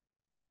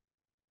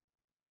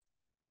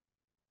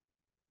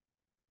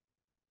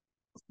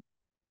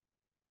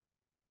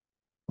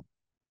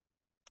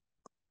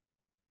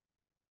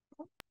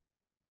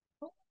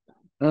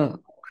 Oh,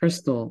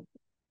 Crystal,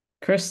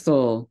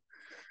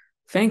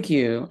 thank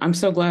you. I'm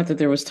so glad that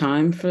there was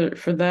time for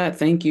that.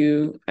 Thank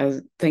you.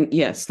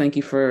 Thank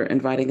you for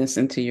inviting us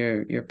into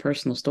your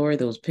personal story.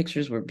 Those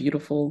pictures were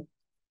beautiful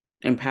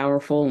and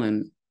powerful,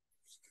 and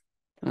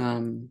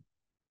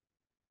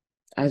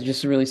I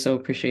just really so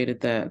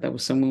appreciated that. That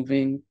was so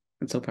moving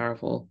and so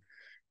powerful,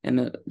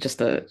 and just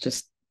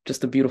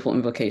a beautiful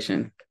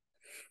invocation.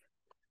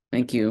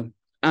 Thank you.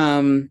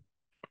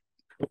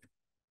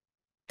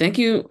 Thank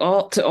you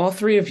to all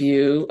 3 of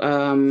you.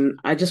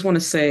 I just want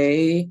to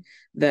say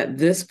that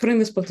putting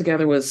this book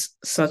together was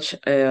such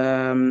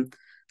a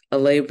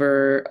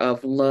labor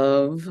of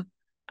love,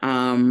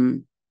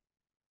 and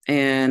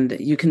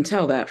you can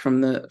tell that from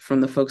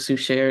the folks who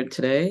shared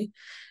today.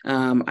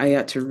 I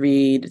got to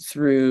read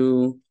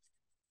through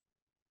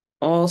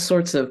all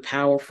sorts of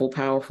powerful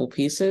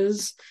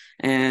pieces,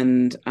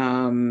 and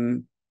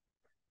it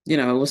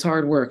was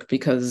hard work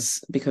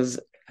because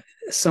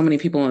so many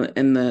people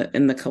in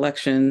the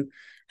collection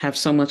have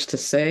so much to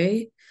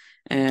say,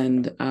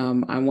 and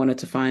I wanted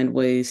to find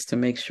ways to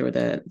make sure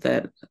that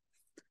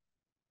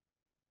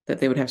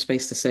they would have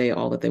space to say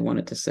all that they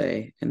wanted to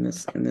say in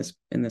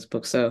this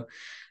book. So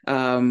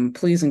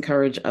please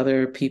encourage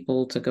other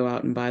people to go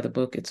out and buy the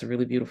book. It's a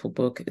really beautiful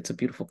book. It's a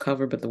beautiful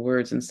cover, but the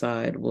words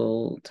inside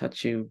will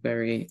touch you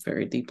very,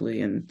 very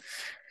deeply. And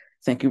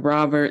thank you,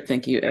 Robert.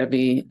 Thank you,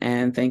 Ebby,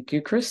 and thank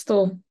you,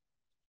 Crystal.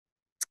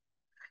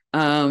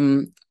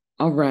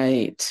 All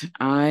right,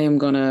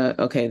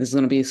 this is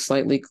gonna be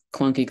slightly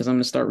clunky because I'm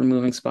gonna start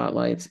removing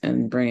spotlights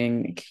and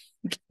bringing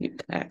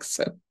Kate back.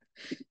 So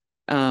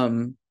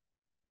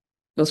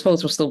those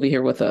folks will still be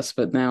here with us,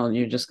 but now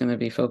you're just gonna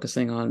be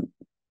focusing on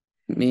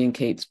me and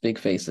Kate's big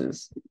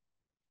faces.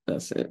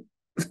 That's it.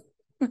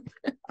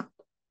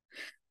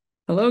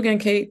 Hello again,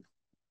 Kate.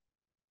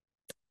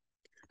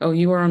 Oh,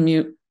 you are on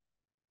mute.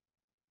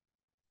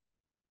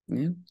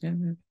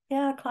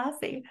 Yeah,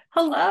 classy.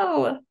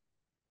 Hello.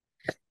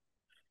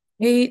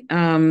 Hey,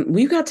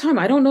 we've got time.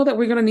 I don't know that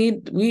we're gonna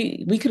need.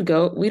 We could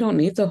go. We don't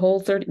need the whole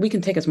 30. We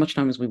can take as much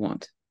time as we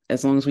want,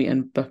 as long as we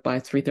end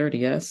by 3:30.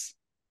 Yes.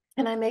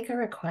 Can I make a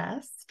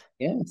request?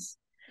 Yes.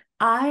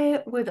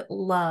 I would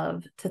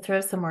love to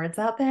throw some words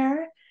out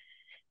there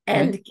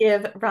and Okay.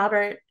 give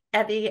Robert,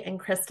 Evie, and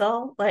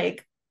Crystal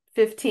like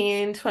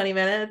 15, 20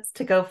 minutes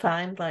to go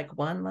find like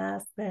one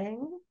last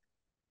thing.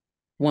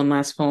 One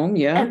last poem,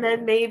 yeah. And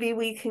then maybe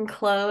we can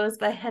close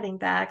by heading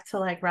back to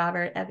like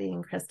Robert, Evie,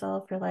 and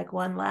Crystal for like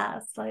one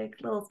last like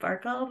little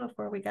sparkle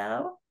before we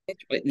go.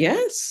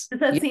 Yes. Does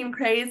that Yeah, seem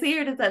crazy,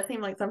 or does that seem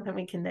like something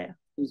we can do?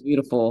 it was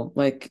beautiful.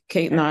 Like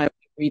Kate and I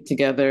read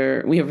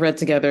together. We have read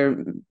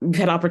together. We've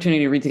had opportunity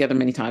to read together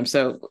many times.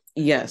 So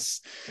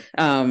yes.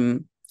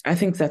 I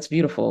think that's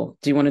beautiful.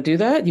 Do you want to do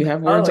that? You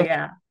have words? Oh,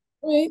 yeah.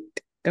 Right.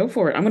 Go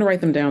for it. I'm going to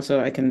write them down so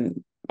I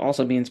can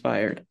also be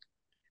inspired.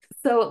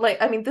 So, like,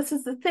 I mean, this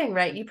is the thing,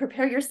 right? You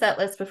prepare your set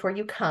list before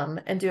you come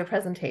and do a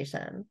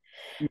presentation.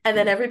 And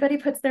then everybody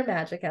puts their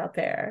magic out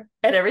there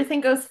and everything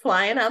goes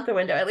flying out the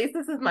window. At least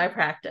this is my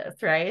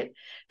practice, right?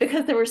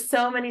 Because there were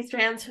so many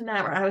strands from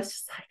that where I was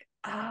just like,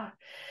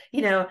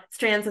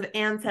 strands of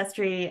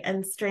ancestry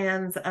and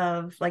strands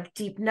of like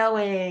deep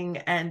knowing,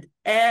 and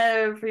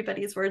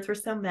everybody's words were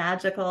so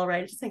magical,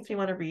 right? It just makes me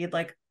want to read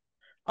like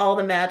all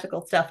the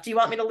magical stuff. Do you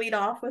want me to lead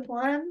off with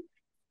one?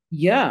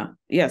 Yeah.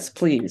 Yes,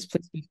 please.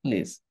 Please, please,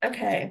 please.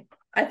 Okay.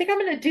 I think I'm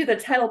going to do the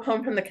title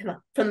poem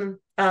from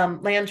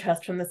Land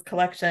Trust from this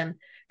collection,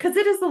 because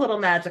it is a little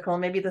magical.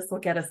 Maybe this will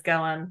get us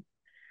going.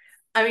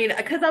 I mean,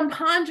 because I'm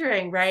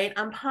pondering, right?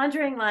 I'm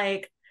pondering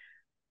like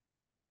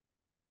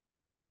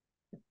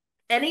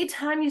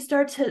anytime you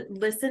start to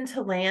listen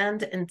to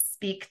land and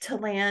speak to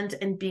land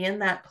and be in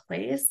that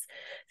place,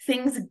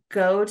 things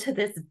go to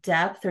this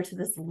depth or to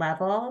this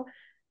level.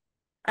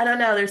 I don't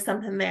know. There's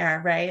something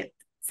there, right?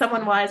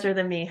 Someone wiser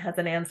than me has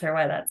an answer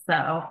why that's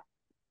so.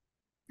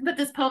 But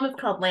this poem is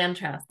called Land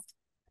Trust.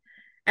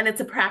 And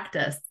it's a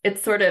practice.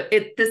 It's sort of,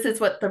 this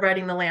is what the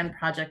Writing the Land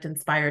project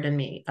inspired in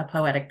me, a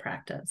poetic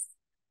practice.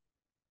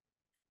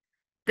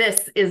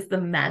 This is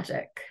the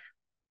magic.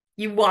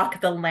 You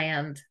walk the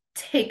land,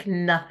 take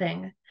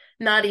nothing,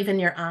 not even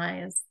your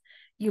eyes.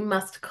 You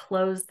must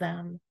close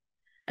them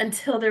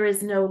until there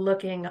is no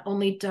looking,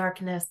 only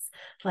darkness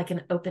like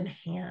an open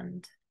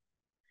hand.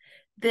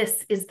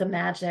 This is the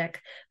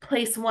magic.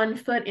 Place one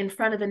foot in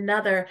front of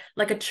another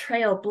like a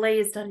trail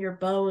blazed on your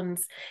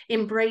bones.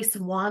 Embrace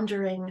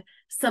wandering.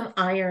 Some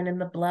iron in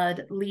the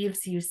blood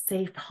leaves you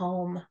safe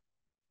home.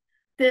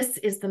 This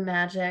is the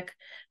magic.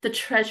 The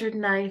treasured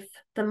knife,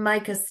 the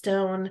mica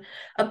stone.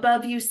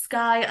 Above you,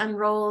 sky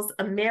unrolls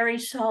a merry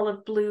shawl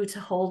of blue to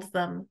hold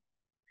them.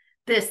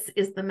 This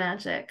is the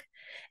magic.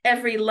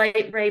 Every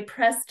light ray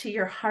pressed to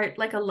your heart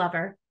like a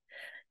lover.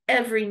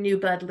 Every new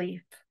bud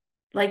leaf.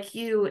 Like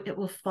you, it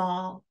will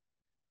fall.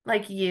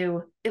 Like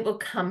you, it will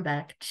come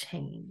back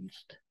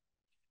changed.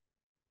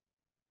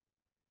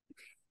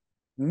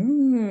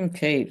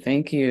 Kate,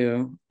 thank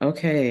you.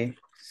 Okay.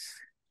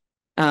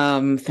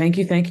 Thank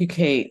you,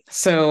 Kate.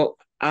 So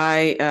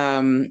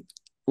when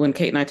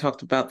Kate and I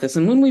talked about this,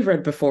 and when we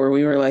read before,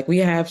 we were like, we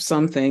have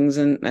some things,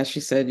 and as she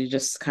said, you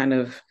just kind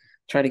of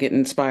try to get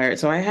inspired.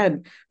 So I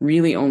had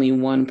really only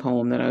one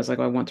poem that I was like,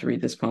 I want to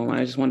read this poem.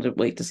 I just wanted to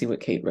wait to see what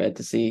Kate read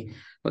to see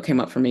what came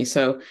up for me.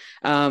 So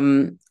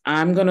I'm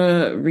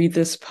gonna read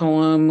this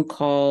poem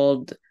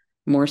called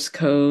Morse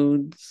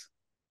Codes.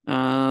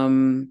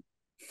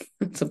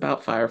 It's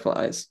about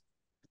fireflies.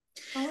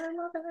 Oh, I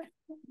love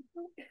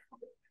it.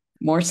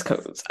 Morse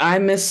codes. I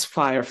miss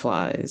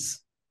fireflies.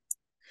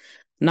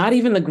 Not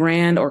even the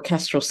grand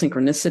orchestral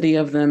synchronicity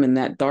of them in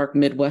that dark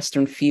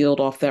Midwestern field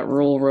off that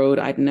rural road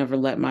I'd never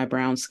let my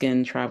brown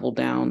skin travel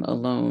down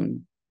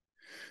alone.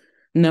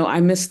 No,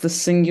 I miss the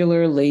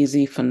singular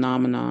lazy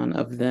phenomenon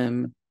of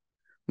them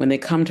when they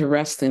come to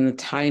rest in the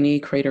tiny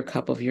crater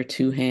cup of your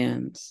two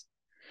hands,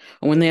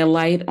 or when they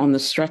alight on the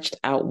stretched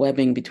out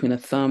webbing between a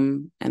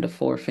thumb and a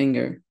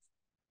forefinger.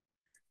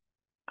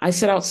 I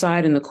sit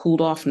outside in the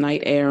cooled off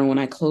night air, and when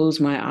I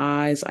close my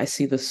eyes, I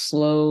see the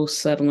slow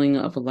settling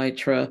of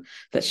elytra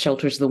that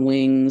shelters the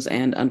wings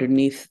and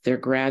underneath their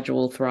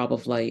gradual throb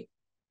of light.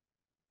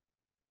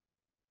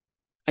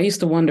 I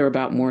used to wonder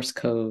about Morse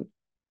code.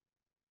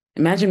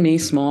 Imagine me,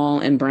 small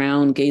and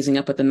brown, gazing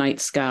up at the night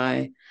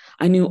sky.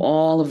 I knew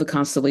all of the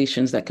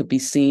constellations that could be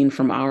seen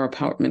from our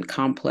apartment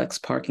complex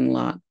parking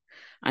lot.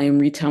 I am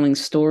retelling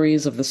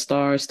stories of the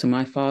stars to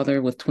my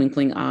father with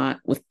twinkling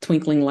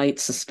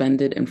lights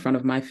suspended in front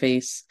of my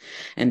face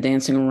and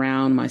dancing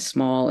around my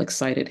small,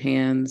 excited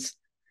hands.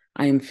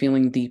 I am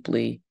feeling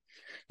deeply,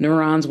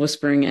 neurons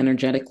whispering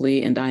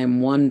energetically, and I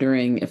am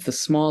wondering if the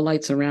small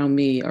lights around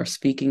me are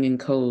speaking in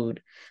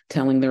code,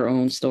 telling their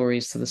own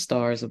stories to the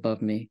stars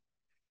above me.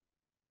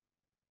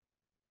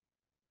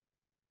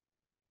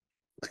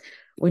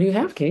 What do you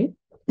have, Kate?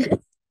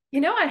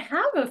 You know, I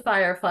have a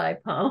firefly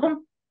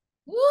poem.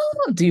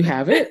 Ooh, do you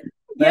have it?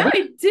 Yeah,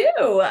 I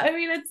do. I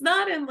mean, it's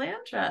not in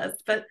Land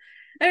Trust, but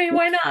I mean,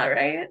 why not,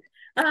 right?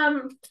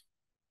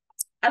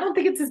 I don't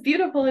think it's as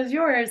beautiful as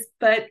yours,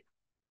 but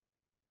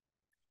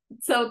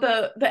so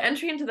the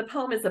entry into the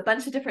poem is a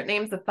bunch of different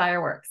names of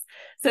fireworks.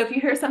 So if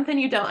you hear something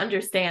you don't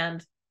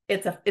understand,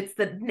 it's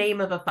the name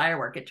of a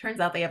firework. It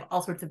turns out they have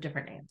all sorts of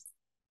different names.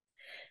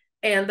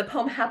 And the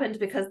poem happened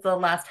because the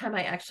last time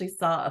I actually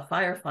saw a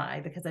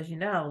firefly, because as you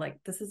know, like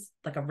this is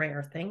like a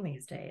rare thing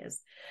these days,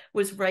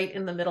 was right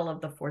in the middle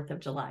of the 4th of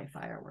July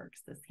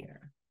fireworks this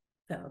year.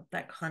 So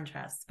that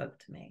contrast spoke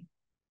to me.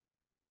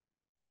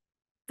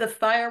 The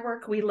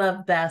firework we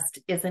love best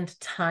isn't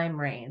time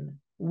rain,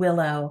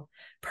 willow,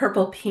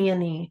 purple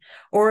peony,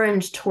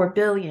 orange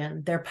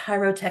tourbillon, their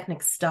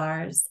pyrotechnic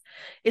stars.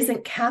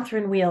 Isn't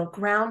Catherine wheel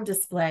ground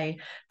display,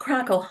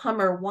 crackle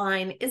hummer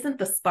wine, isn't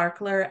the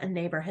sparkler a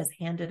neighbor has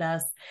handed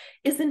us,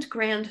 isn't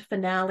grand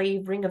finale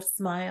ring of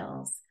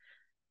smiles.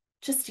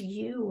 Just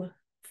you,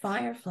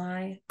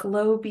 firefly,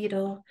 glow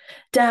beetle,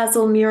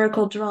 dazzle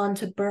miracle drawn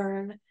to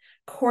burn,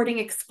 courting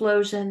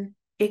explosion,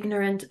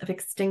 ignorant of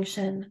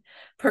extinction,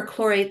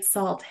 perchlorate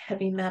salt,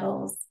 heavy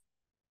metals.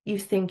 You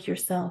think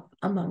yourself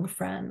among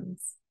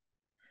friends.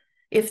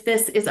 If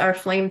this is our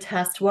flame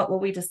test, what will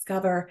we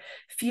discover?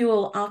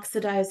 Fuel,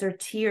 oxidizer,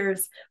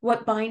 tears,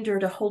 what binder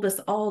to hold us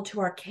all to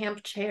our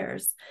camp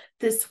chairs?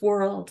 This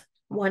world,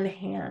 one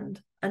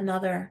hand,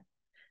 another.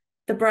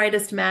 The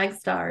brightest mag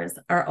stars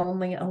are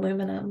only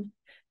aluminum.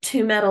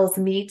 Two metals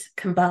meet,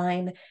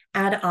 combine,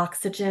 add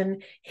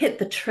oxygen, hit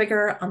the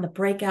trigger on the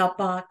breakout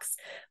box.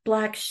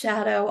 Black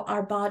shadow,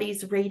 our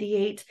bodies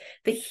radiate.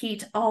 The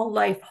heat all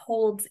life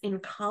holds in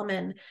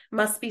common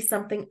must be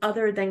something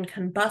other than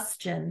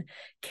combustion.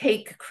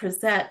 Cake,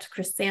 crozette,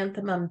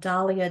 chrysanthemum,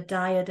 dahlia,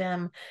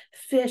 diadem,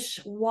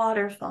 fish,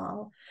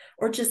 waterfall,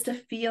 or just a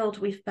field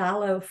we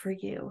fallow for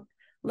you.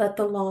 Let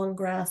the long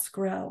grass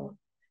grow.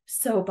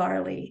 Sow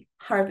barley,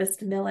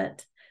 harvest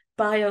millet,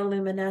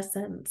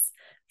 bioluminescence.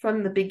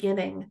 From the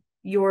beginning,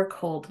 your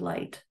cold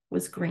light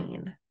was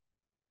green.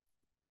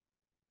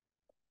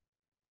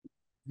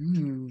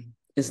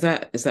 Is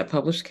that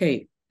published,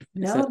 Kate?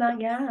 No, not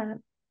yet.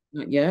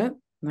 Not yet?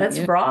 That's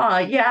raw,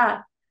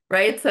 yeah.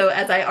 Right. So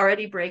as I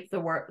already break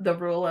the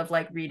rule of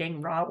like reading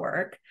raw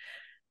work,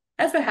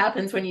 that's what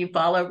happens when you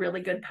follow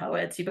really good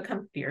poets. You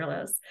become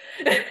fearless.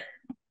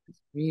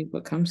 Read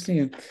what comes to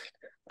you.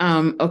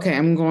 Okay,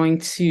 I'm going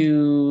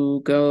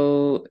to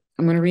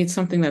read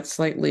something that's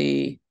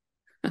slightly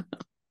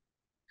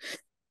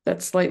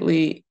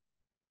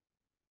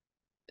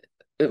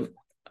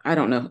I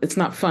don't know. It's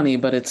not funny,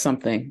 but it's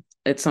something.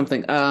 It's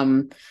something.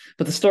 But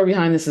the story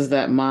behind this is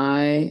that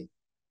my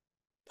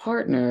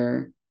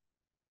partner.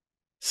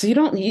 So you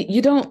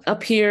don't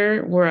up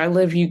here where I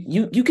live.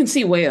 You can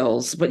see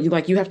whales, but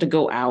you have to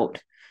go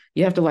out.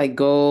 You have to like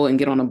go and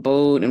get on a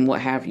boat and what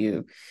have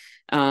you.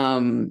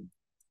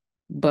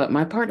 But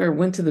my partner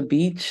went to the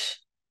beach,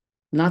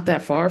 not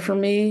that far from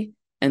me,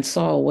 and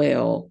saw a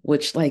whale,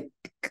 which like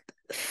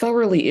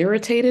thoroughly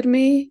irritated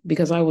me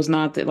because I was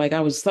not I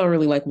was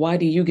thoroughly like, why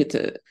do you get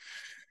to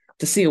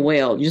see a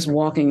whale? You're just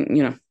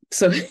walking,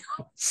 So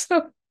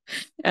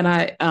and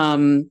I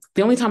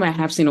the only time I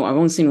have seen I've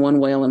only seen one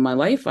whale in my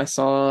life.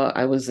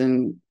 I was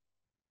in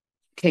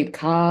Cape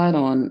Cod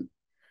on,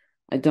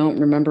 I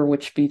don't remember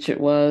which beach it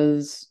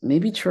was,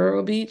 maybe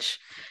Truro Beach,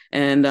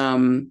 and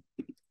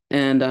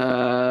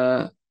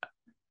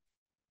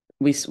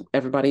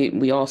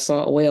we all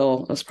saw a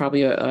whale. It was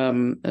probably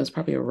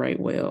a right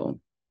whale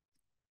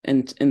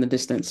and in the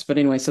distance. But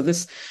anyway, so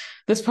this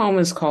poem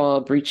is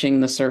called Breaching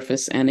the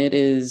Surface, and it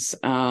is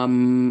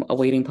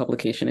awaiting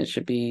publication. It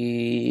should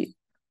be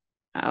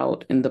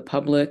out in the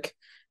public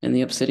in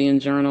the Obsidian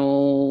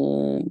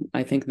Journal,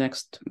 I think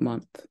next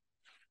month.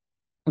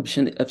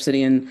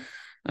 Obsidian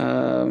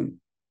Journal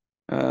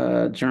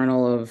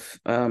of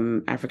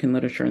African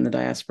Literature in the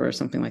Diaspora or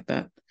something like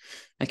that.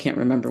 I can't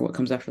remember what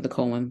comes after the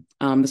colon.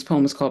 This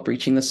poem is called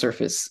Breaching the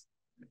Surface.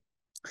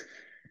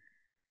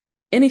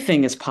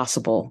 Anything is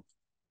possible.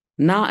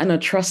 Not in a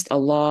trust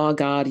Allah,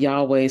 God,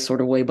 Yahweh sort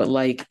of way, but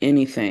like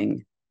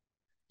anything.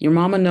 Your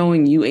mama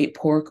knowing you ate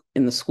pork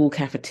in the school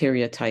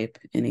cafeteria type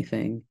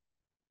anything.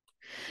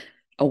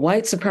 A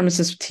white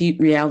supremacist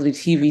reality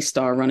TV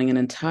star running an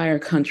entire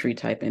country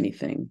type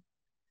anything.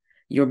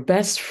 Your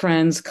best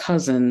friend's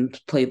cousin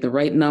played the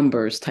right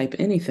numbers type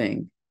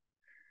anything.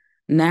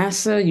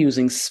 NASA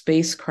using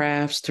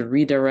spacecrafts to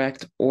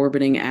redirect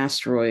orbiting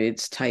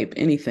asteroids type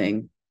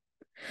anything.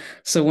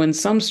 So when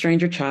some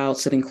stranger child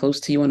sitting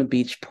close to you on a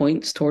beach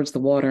points towards the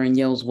water and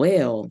yells,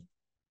 whale,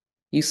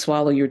 you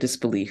swallow your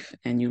disbelief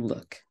and you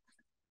look.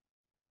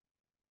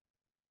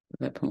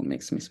 That poem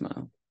makes me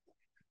smile.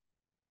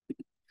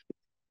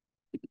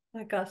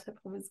 My gosh,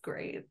 that poem is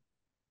great.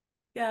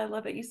 Yeah, I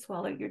love it. You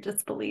swallow your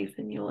disbelief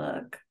and you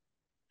look.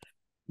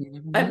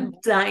 I'm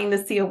dying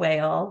to see a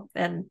whale,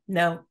 and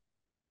no.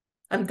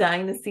 I'm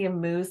dying to see a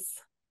moose.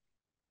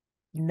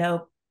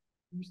 Nope.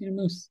 I've seen a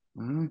moose.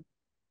 Wow.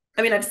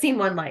 I mean, I've seen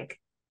one like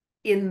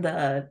in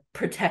the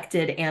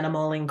protected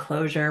animal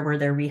enclosure where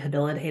they're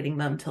rehabilitating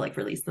them to like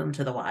release them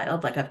to the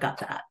wild. Like I've got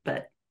that,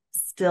 but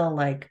still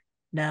like,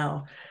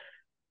 no.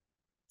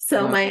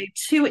 So my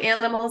two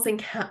animal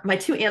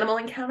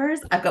encounters,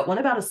 I've got one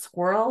about a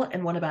squirrel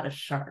and one about a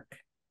shark.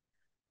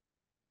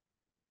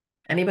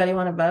 Anybody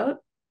want to vote?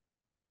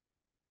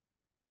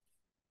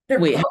 They're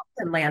both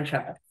in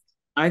LandTrust.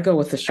 I go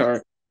with the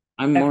shark.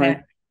 I'm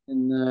more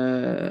in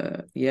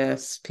the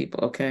yes,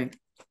 people. Okay.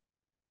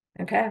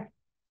 Okay.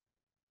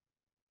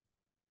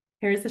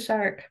 Here's the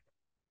shark.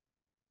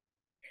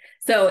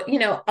 So,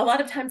 a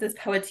lot of times as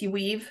poets, you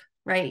weave,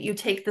 right? You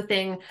take the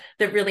thing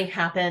that really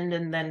happened,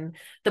 and then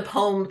the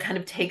poem kind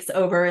of takes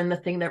over, and the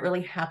thing that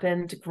really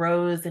happened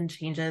grows and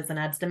changes and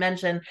adds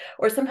dimension.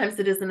 Or sometimes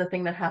it isn't a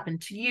thing that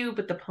happened to you,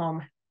 but the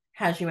poem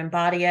has you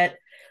embody it.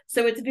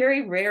 So it's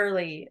very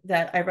rarely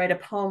that I write a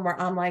poem where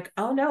I'm like,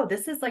 oh no,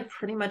 this is like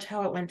pretty much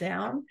how it went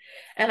down.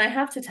 And I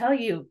have to tell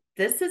you,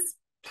 this is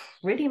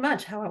pretty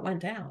much how it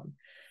went down.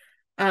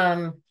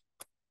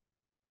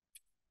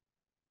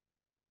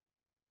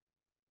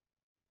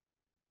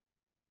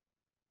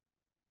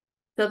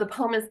 So the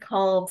poem is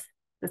called,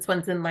 this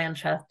one's in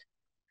LandTrust,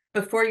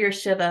 Before Your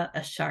Shiva,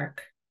 a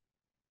Shark.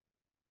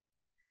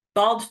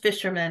 Bald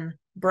fisherman,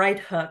 bright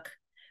hook,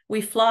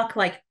 we flock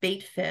like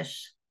bait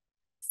fish.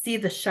 See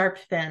the sharp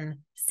fin,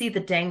 see the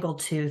dangle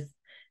tooth,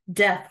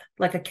 death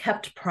like a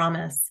kept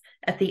promise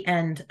at the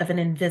end of an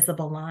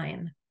invisible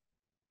line.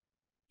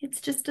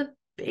 It's just a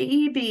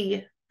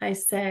baby, I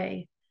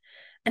say,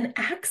 an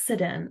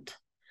accident.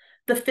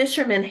 The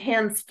fisherman,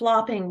 hands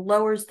flopping,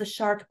 lowers the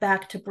shark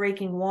back to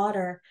breaking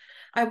water.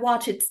 I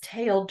watch its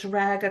tail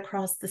drag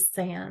across the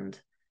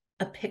sand,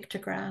 a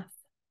pictograph,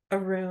 a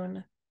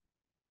rune.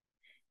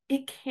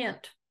 It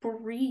can't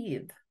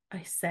breathe,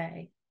 I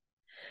say.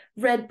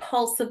 Red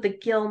pulse of the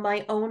gill,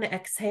 my own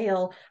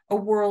exhale, a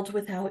world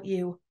without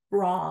you,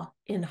 raw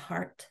in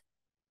heart.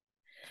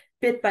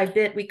 Bit by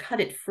bit, we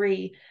cut it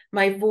free.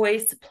 My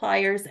voice,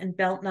 pliers, and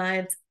belt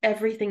knives,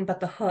 everything but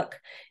the hook,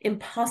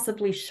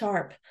 impossibly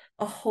sharp,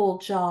 a whole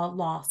jaw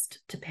lost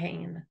to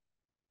pain.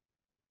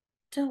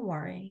 Don't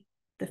worry,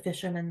 the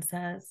fisherman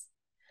says.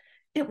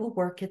 It will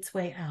work its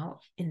way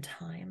out in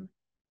time.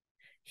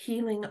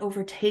 Healing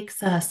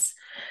overtakes us.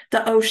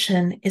 The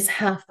ocean is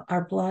half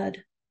our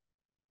blood.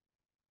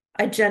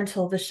 I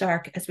gentle the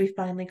shark as we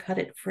finally cut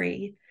it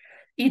free.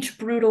 Each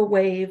brutal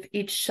wave,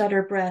 each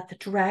shudder breath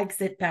drags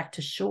it back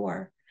to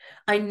shore.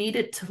 I need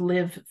it to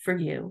live for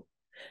you.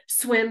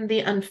 Swim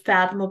the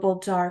unfathomable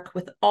dark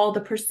with all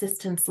the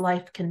persistence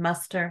life can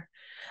muster.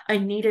 I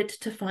need it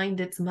to find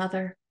its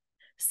mother,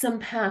 some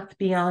path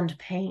beyond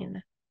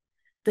pain.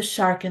 The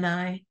shark and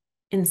I,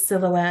 in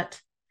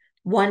silhouette,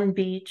 one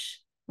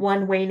beach,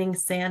 one waning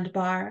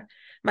sandbar.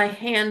 My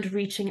hand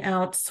reaching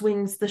out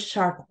swings the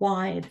shark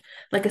wide,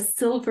 like a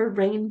silver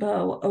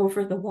rainbow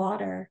over the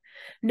water.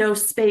 No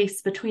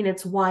space between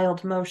its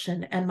wild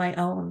motion and my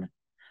own.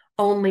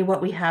 Only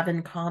what we have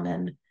in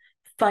common.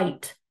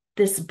 Fight,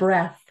 this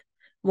breath,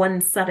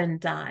 one sudden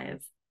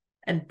dive,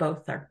 and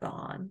both are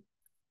gone.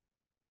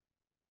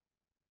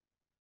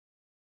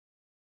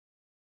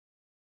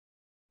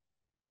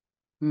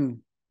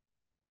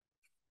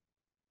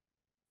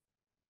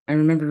 I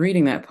remember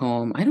reading that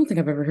poem. I don't think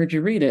I've ever heard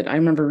you read it. I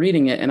remember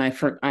reading it, and I'd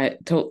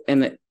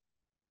forgotten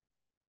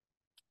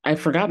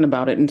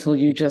about it until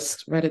you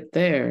just read it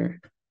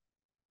there.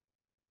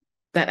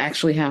 That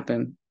actually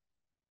happened.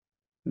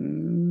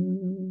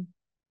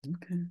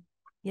 Okay.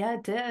 Yeah,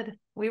 it did.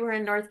 We were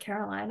in North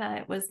Carolina.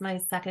 It was my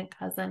second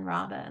cousin,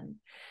 Robin.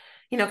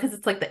 Because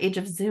it's like the age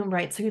of Zoom,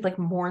 right? So you'd like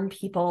mourn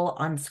people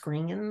on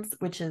screens,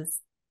 which is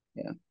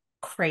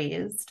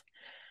crazed.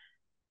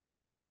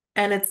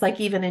 And it's like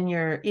even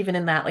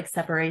in that like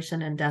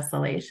separation and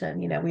desolation,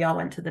 we all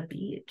went to the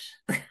beach.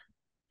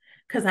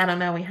 Because I don't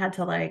know, we had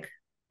to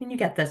you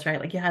get this, right?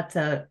 Like you had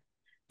to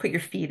put your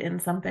feet in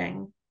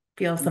something,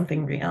 feel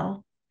something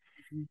real.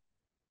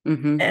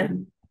 Mm-hmm.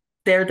 And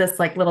there this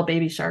like little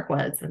baby shark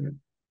was. And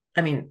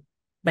I mean,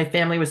 my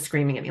family was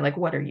screaming at me, like,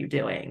 what are you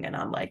doing? And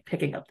I'm like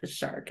picking up the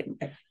shark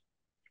and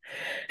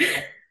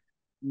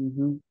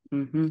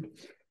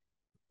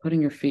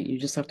Putting your feet, you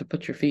just have to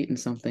put your feet in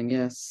something,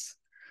 yes.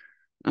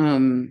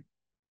 Kate,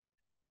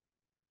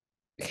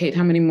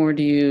 how many more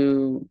do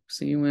you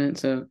went?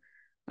 So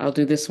I'll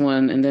do this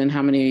one, and then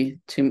how many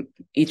to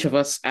each of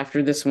us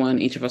after this one?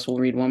 Each of us will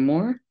read one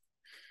more.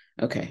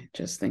 Okay,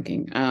 just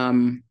thinking.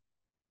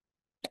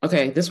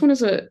 Okay, this one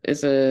is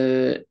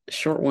a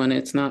short one.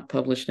 It's not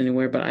published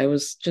anywhere, but I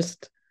was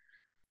just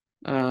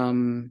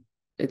what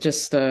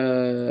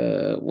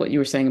you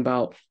were saying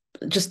about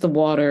just the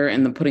water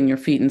and the putting your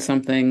feet in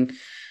something.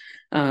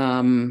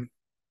 And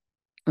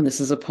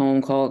this is a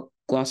poem called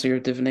Glossary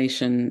of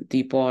Divination,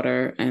 Deep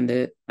Water, and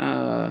it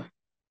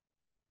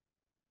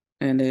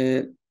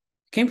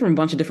came from a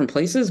bunch of different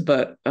places,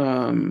 but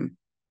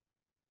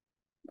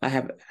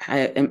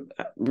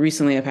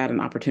recently I've had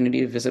an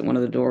opportunity to visit one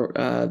of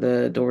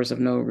the Doors of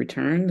No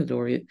Return,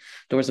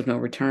 Doors of No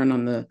Return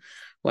on the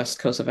west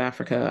coast of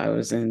Africa. I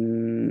was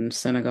in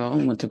Senegal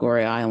and went to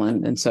Gorée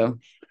Island, and so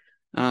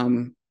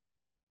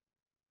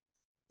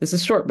this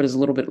is short, but it's a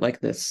little bit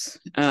like this,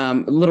 a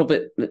little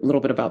bit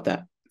about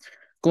that.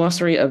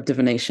 Glossary of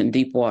Divination,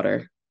 Deep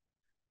Water.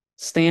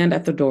 Stand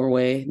at the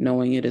doorway,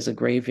 knowing it is a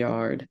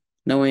graveyard,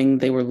 knowing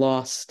they were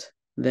lost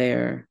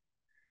there.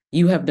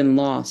 You have been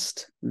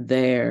lost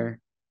there.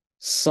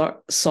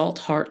 Salt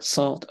heart,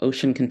 salt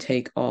ocean can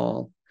take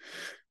all.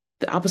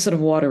 The opposite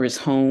of water is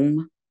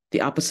home. The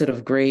opposite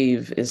of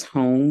grave is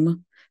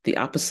home. The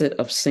opposite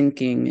of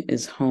sinking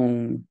is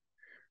home.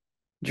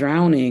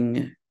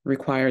 Drowning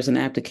requires an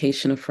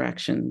abdication of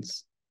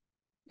fractions.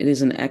 It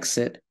is an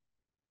exit.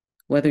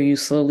 Whether you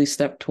slowly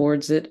step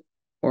towards it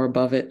or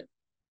above it,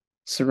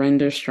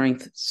 surrender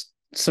strength,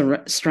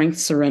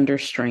 surrender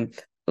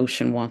strength.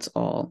 Ocean wants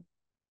all.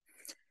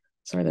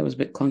 Sorry, that was a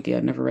bit clunky.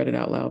 I'd never read it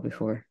out loud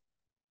before.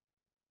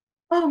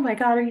 Oh my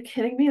God, are you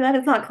kidding me? That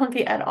is not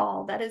clunky at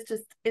all. That is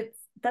just,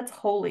 that's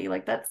holy.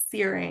 Like, that's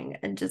searing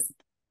and just,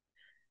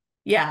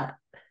 yeah.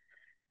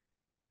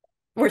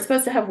 We're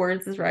supposed to have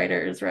words as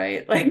writers,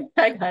 right? Like,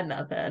 I got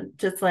nothing.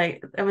 Just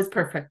like, it was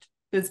perfect.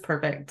 It was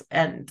perfect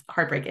and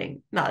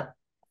heartbreaking.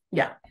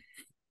 Yeah.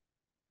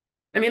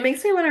 I mean, it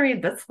makes me want to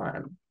read this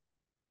one,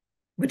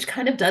 which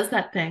kind of does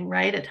that thing,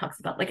 right? It talks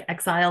about like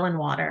exile and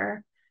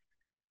water.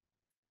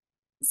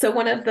 So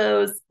one of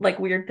those like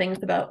weird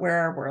things about where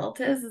our world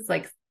is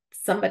like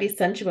somebody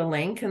sends you a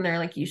link and they're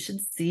like, you should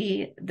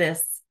see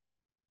this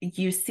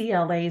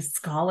UCLA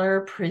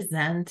scholar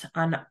present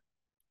on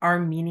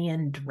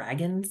Armenian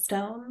dragon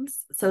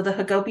stones. So the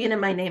Hagopian in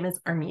my name is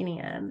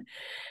Armenian.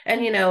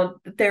 And, you know,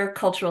 their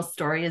cultural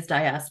story is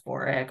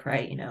diasporic,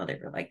 right? You know, they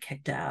were like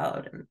kicked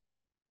out.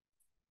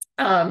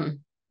 And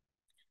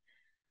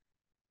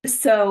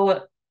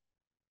so,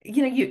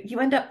 you know, you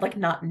end up like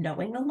not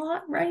knowing a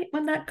lot, right?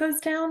 When that goes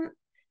down.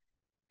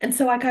 And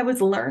so like I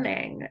was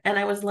learning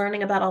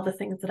about all the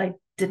things that I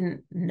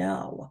didn't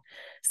know.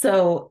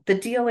 So the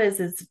deal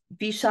is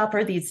V-Shop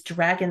are these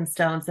dragon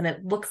stones and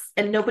it looks,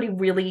 and nobody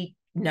really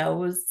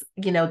knows,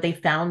 you know, they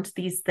found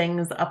these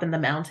things up in the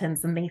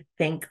mountains and they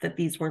think that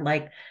these were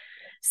like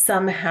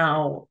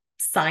somehow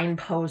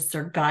signposts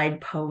or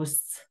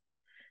guideposts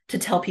to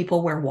tell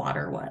people where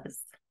water was.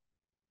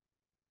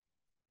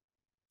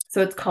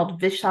 So it's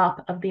called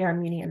V-Shop of the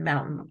Armenian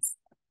Mountains.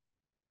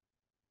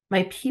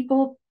 My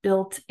people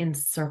built in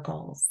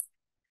circles.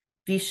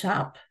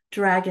 V-Shop,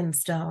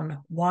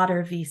 Dragonstone,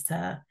 Water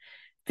Visa,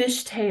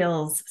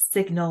 fishtails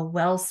signal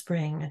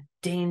wellspring,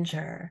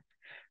 danger,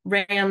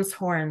 ram's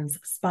horns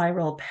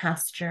spiral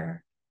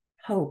pasture,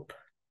 hope.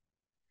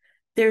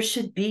 There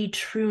should be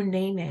true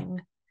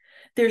naming.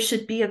 There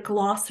should be a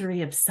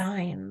glossary of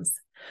signs.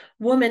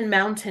 Woman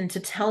mountain to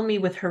tell me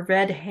with her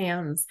red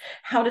hands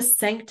how to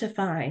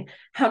sanctify,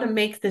 how to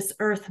make this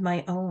earth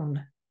my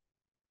own.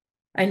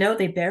 I know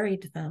they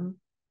buried them.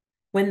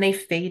 When they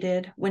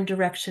faded, when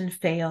direction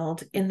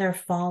failed, in their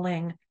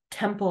falling,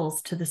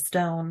 temples to the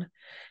stone,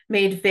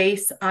 made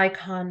vase,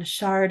 icon,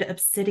 shard,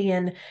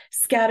 obsidian,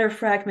 scatter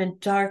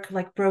fragment dark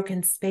like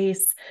broken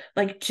space,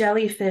 like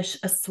jellyfish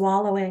a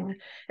swallowing,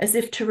 as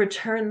if to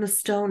return the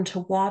stone to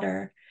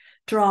water,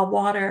 draw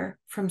water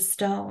from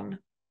stone.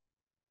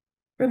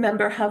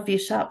 Remember how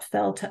V-Shop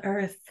fell to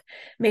earth,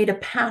 made a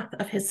path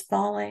of his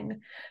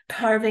falling,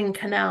 carving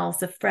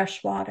canals of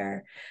fresh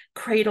water,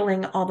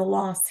 cradling all the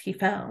loss he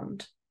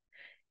found.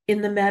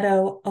 In the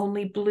meadow,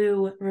 only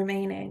blue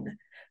remaining,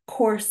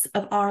 course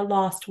of our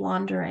lost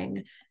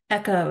wandering,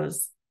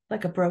 echoes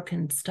like a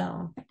broken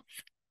stone.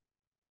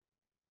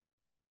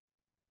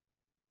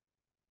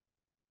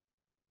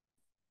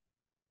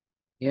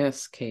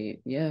 Yes,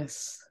 Kate.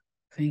 Yes.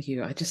 Thank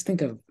you. I just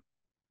think of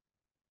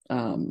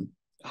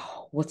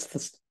what's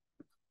this?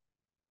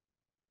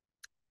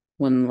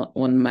 When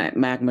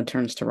magma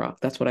turns to rock.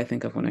 That's what I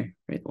think of when I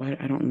read.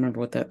 I don't remember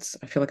what that's.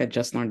 I feel like I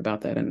just learned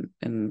about that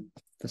in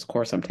this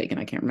course I'm taking.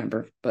 I can't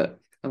remember, but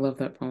I love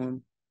that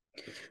poem.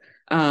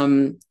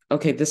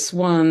 Okay, this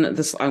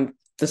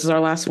is our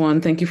last one.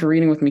 Thank you for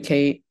reading with me,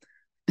 Kate.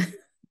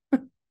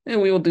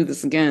 And we will do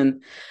this again.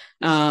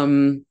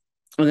 And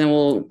then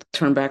we'll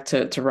turn back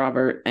to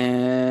Robert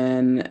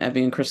and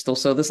Abby and Crystal.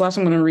 So this last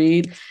one I'm going to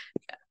read,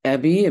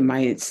 Abby, it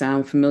might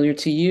sound familiar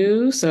to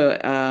you. So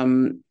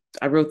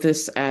I wrote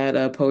this at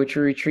a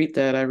poetry retreat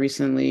that I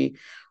recently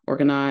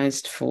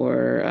organized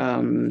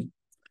for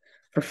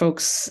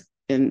folks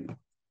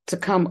to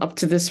come up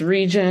to this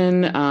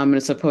region. And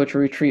it's a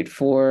poetry retreat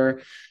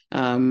for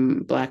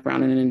Black,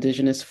 Brown, and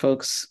Indigenous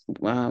folks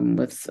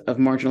of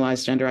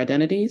marginalized gender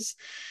identities.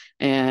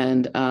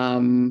 And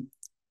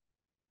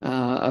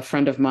a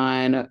friend of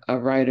mine, a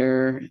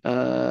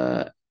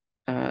writer,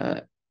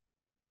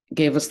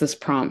 gave us this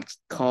prompt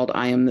called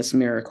 "I Am This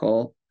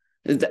Miracle."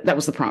 That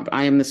was the prompt,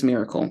 "I Am This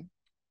Miracle."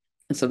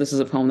 And so this is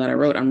a poem that I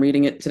wrote. I'm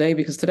reading it today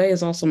because today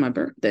is also my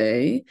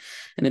birthday,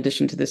 in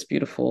addition to this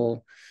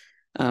beautiful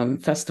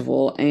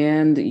festival.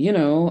 And, you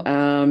know,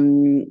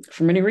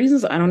 for many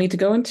reasons I don't need to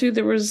go into,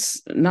 there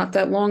was not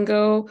that long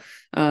ago,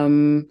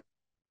 I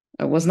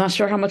was not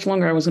sure how much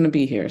longer I was going to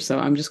be here. So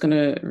I'm just going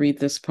to read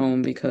this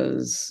poem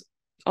because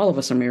all of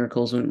us are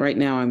miracles. And right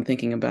now I'm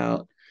thinking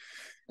about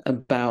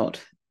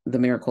the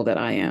miracle that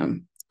I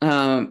am.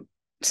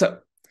 So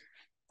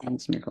I'm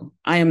this miracle.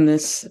 I am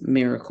this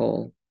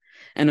miracle.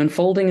 And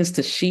unfolding is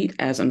to sheet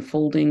as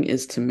unfolding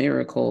is to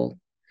miracle.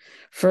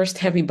 First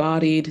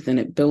heavy-bodied, then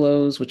it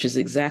billows, which is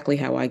exactly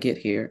how I got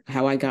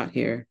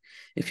here,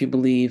 if you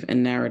believe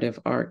in narrative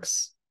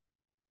arcs.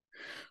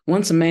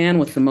 Once a man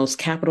with the most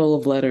capital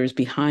of letters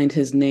behind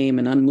his name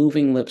and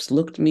unmoving lips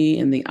looked me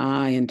in the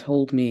eye and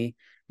told me,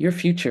 "Your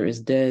future is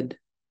dead."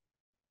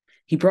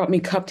 He brought me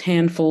cupped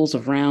handfuls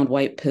of round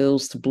white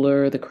pills to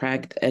blur the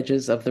cracked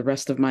edges of the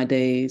rest of my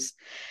days,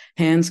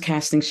 hands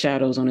casting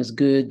shadows on his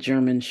good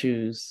German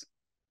shoes.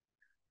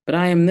 But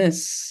I am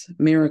this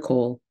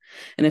miracle,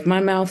 and if my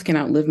mouth can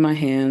outlive my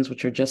hands,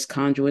 which are just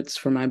conduits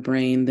for my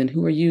brain, then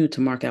who are you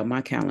to mark out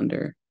my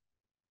calendar?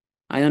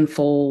 I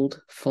unfold,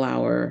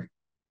 flower.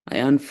 I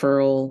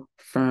unfurl,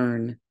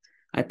 fern.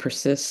 I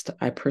persist,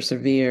 I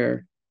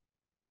persevere.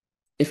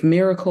 If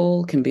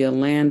miracle can be a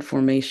land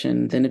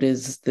formation, then it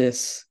is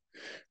this.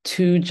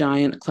 2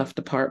 giant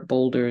cleft-apart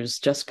boulders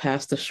just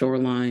past the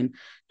shoreline,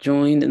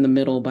 joined in the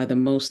middle by the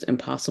most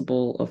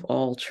impossible of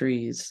all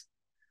trees.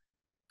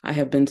 I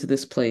have been to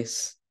this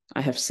place.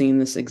 I have seen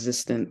this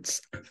existence.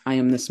 I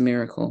am this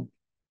miracle.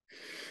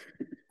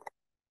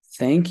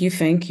 Thank you,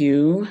 thank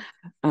you.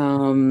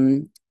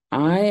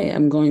 I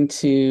am going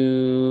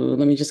to,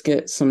 let me just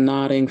get some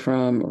nodding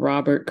from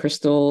Robert,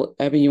 Crystal.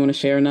 Abby, you want to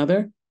share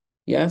another?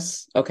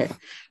 Yes? Okay.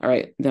 All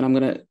right. Then I'm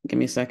going to, give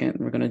me a second.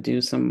 We're going to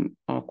do some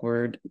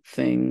awkward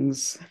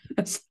things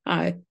as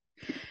I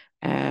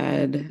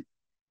add,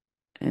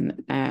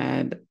 and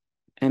I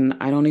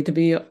don't need to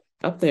be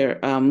up there.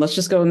 Let's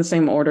just go in the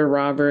same order,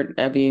 Robert,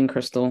 Abby, and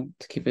Crystal,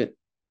 to keep it.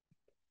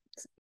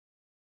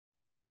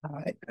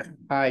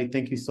 Hi,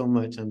 thank you so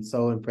much. I'm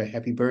so impressed.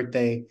 Happy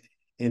birthday.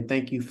 And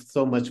thank you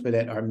so much for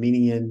that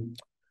Armenian,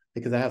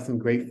 because I have some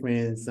great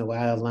friends. So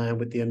I align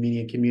with the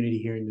Armenian community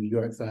here in New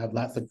York. So I have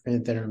lots of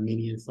friends that are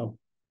Armenian. So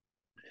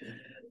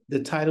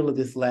the title of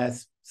this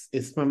last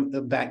is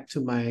from back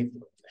to my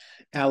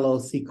aloe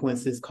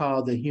sequence. It's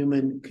called The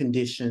Human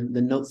Condition,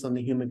 the Notes on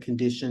the Human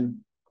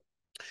Condition.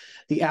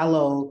 The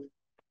aloe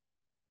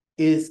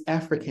is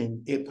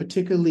African, it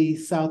particularly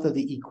south of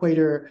the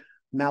equator,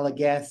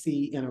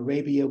 Malagasy and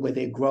Arabia, where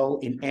they grow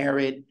in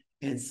arid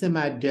and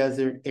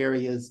semi-desert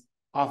areas,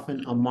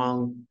 often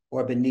among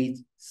or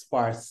beneath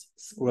sparse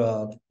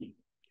scrub.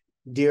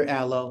 Dear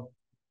aloe,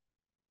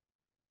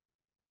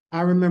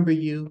 I remember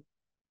you,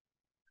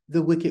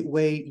 the wicked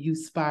way you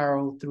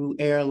spiral through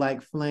air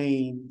like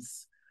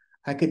flames.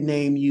 I could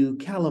name you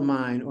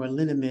calamine or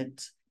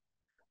liniment.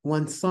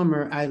 One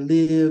summer, I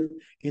lived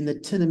in the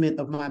tenement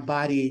of my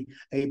body,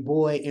 a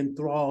boy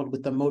enthralled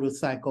with a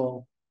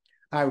motorcycle.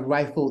 I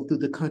rifled through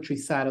the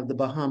countryside of the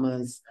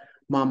Bahamas.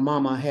 My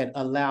mama had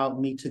allowed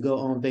me to go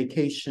on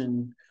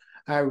vacation.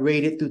 I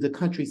raided through the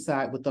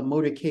countryside with a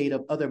motorcade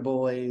of other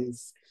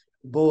boys.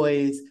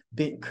 Boys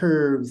bent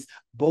curves.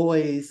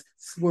 Boys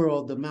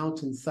swirled the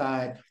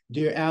mountainside.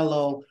 Dear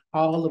aloe,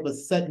 all of a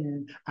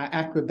sudden, I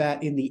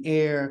acrobat in the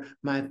air.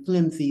 My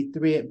flimsy,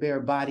 threadbare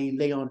body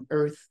lay on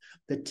earth.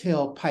 The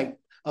tailpipe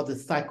of the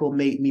cycle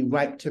made me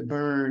ripe to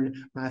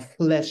burn. My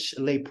flesh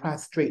lay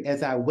prostrate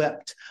as I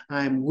wept.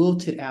 I am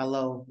wilted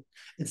aloe,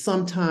 and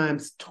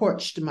sometimes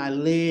torched my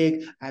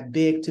leg. I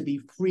beg to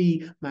be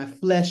free. My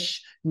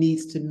flesh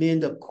needs to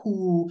mend up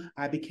cool.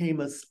 I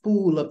became a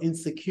spool of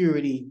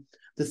insecurity.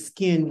 The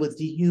skin was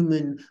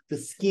dehuman. The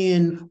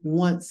skin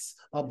once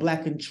a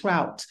blackened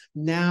trout,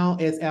 now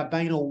as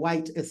albino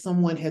white as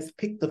someone has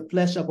picked the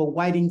flesh of a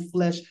whiting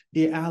flesh.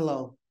 Dear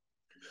aloe,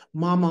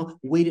 Mama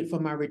waited for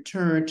my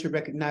return to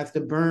recognize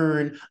the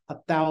burn.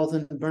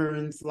 1,000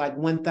 burns like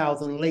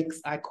 1,000 lakes.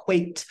 I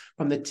quaked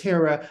from the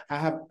terror. I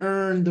have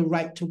earned the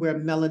right to wear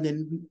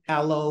melanin,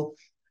 aloe.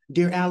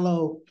 Dear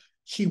aloe,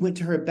 she went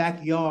to her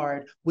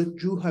backyard,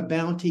 withdrew her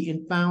bounty,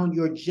 and found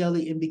your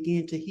jelly and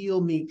began to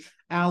heal me.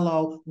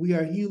 Aloe, we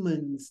are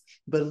humans,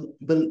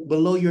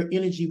 below your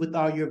energy with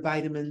all your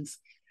vitamins.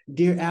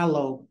 Dear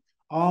aloe,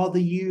 all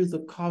the years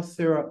of cough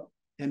syrup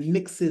and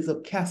mixes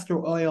of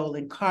castor oil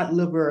and cod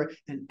liver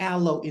and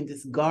aloe in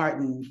this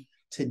garden,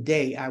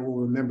 today I will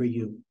remember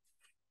you.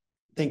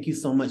 Thank you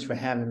so much for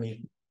having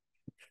me.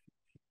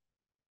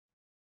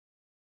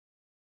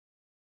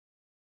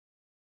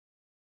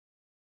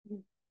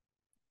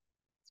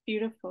 It's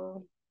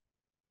beautiful.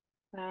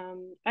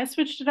 I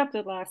switched it up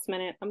the last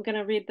minute. I'm going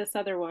to read this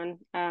other one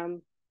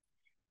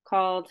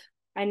called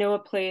I Know a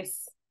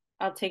Place,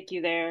 I'll Take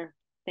You There.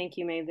 Thank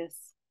you, Mavis.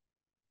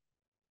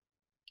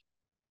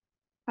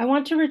 I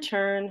want to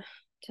return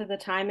to the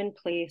time and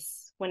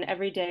place when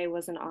every day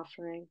was an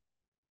offering.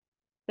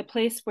 The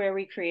place where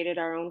we created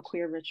our own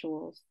queer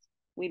rituals.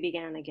 We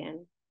began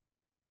again.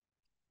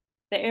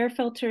 The air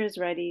filter is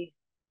ready.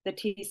 The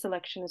tea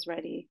selection is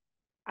ready.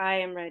 I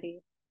am ready.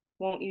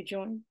 Won't you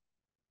join?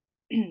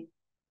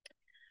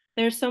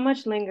 There's so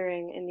much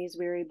lingering in these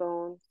weary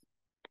bones.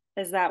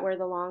 Is that where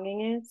the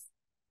longing is?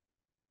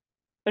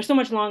 There's so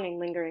much longing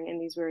lingering in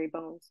these weary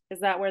bones.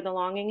 Is that where the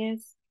longing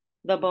is?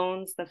 The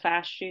bones, the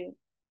fascia,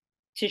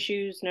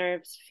 tissues,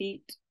 nerves,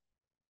 feet.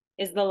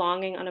 Is the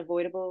longing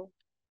unavoidable?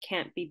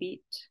 Can't be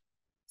beat.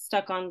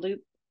 Stuck on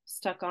loop,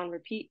 stuck on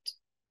repeat.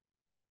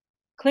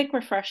 Click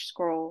refresh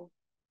scroll.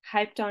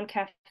 Hyped on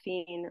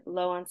caffeine,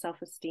 low on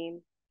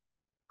self-esteem.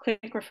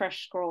 Click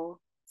refresh scroll.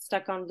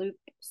 Stuck on loop,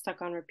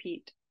 stuck on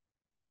repeat.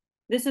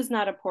 This is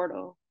not a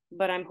portal,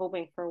 but I'm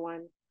hoping for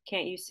one.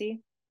 Can't you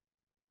see?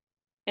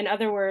 In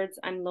other words,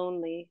 I'm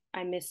lonely.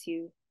 I miss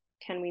you.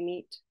 Can we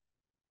meet?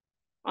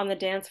 On the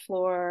dance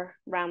floor,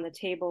 round the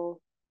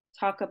table,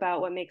 talk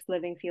about what makes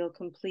living feel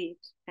complete,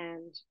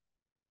 and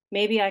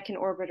maybe I can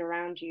orbit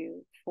around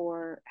you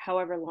for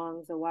however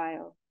long's a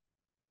while.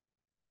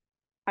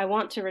 I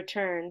want to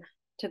return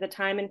to the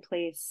time and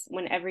place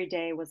when every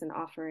day was an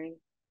offering,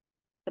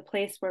 the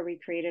place where we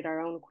created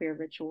our own queer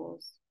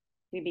rituals.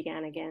 We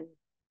began again.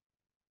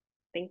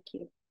 Thank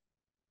you.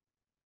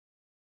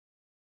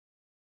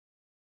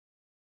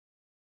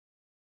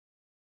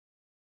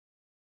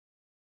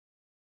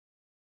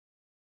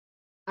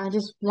 I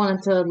just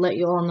wanted to let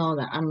you all know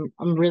that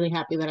I'm really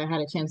happy that I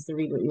had a chance to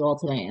read with you all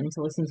today and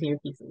to listen to your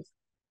pieces.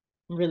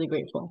 I'm really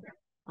grateful.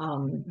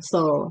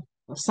 So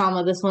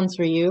Samaa, this one's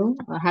for you.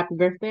 Happy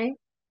birthday.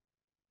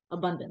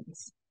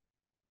 Abundance.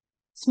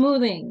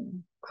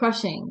 Smoothing,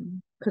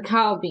 crushing,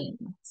 cacao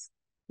beans,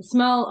 the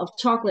smell of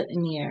chocolate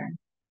in the air.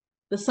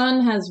 The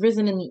sun has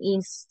risen in the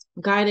east,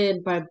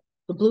 guided by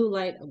the blue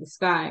light of the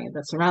sky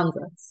that surrounds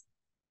us.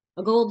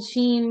 A gold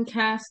sheen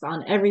cast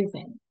on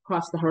everything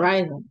across the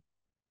horizon.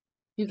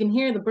 You can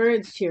hear the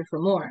birds cheer for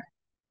more.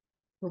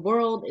 The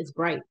world is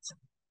bright.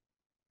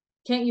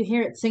 Can't you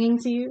hear it singing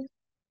to you?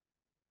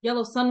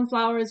 Yellow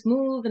sunflowers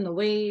move in the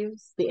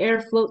waves. The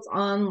air floats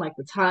on like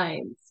the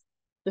tides.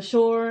 The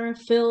shore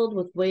filled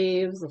with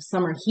waves of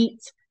summer heat.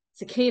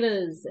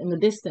 Cicadas in the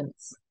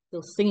distance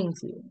still singing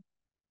to you.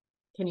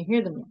 Can you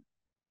hear them yet?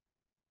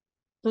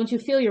 Don't you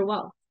feel your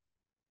wealth?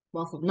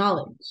 Wealth of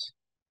knowledge.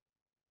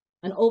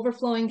 An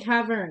overflowing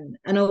cavern,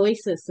 an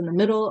oasis in the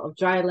middle of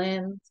dry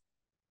land.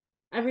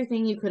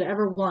 Everything you could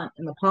ever want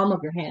in the palm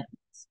of your hands.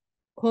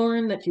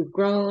 Corn that you've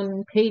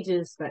grown,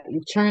 pages that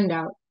you've churned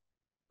out,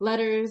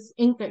 letters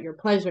inked at your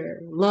pleasure,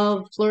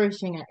 love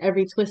flourishing at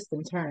every twist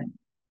and turn.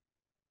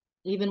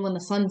 Even when the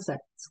sun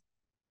sets,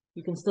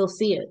 you can still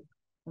see it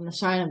in the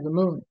shine of the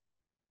moon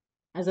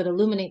as it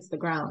illuminates the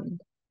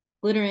ground,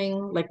 glittering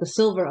like the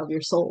silver of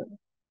your soul,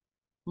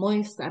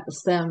 moist at the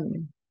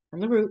stem and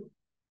the root,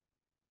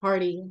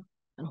 hearty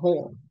and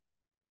whole.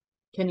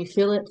 Can you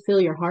feel it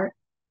fill your heart?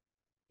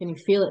 Can you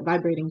feel it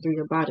vibrating through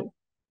your body?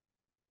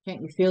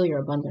 Can't you feel your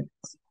abundance?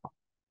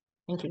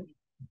 Thank you.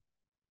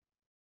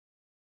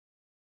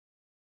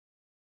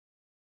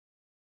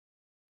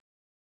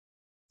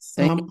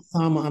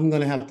 Samaa, I'm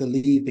going to have to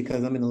leave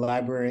because I'm in the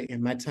library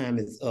and my time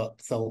is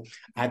up. So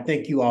I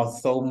thank you all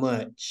so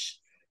much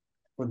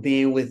for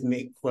being with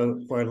me,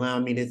 for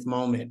allowing me this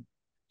moment.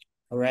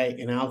 All right.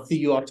 And I'll see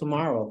you all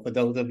tomorrow for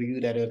those of you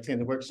that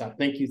attend the workshop.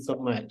 Thank you so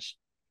much.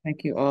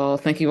 Thank you all.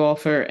 Thank you all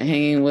for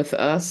hanging with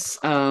us.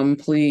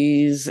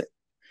 Please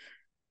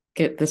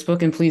get this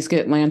book and please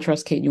get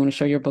LandTrust. Kate, you want to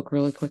show your book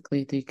really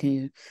quickly? Can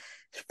you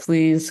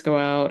please go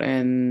out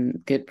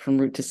and get From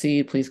Root to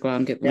Seed? Please go out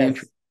and get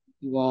LandTrust.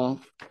 You all.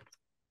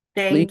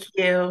 Thank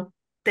you.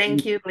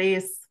 Thank you,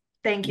 Lise.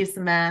 Thank you,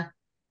 Samaa.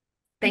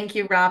 Thank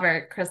you,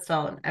 Robert,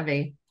 Crystal, and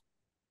Evie.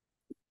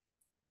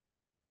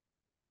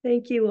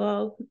 Thank you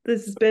all.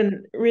 This has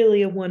been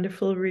really a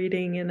wonderful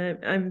reading, and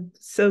I'm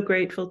so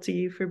grateful to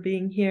you for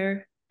being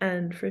here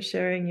and for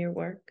sharing your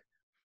work.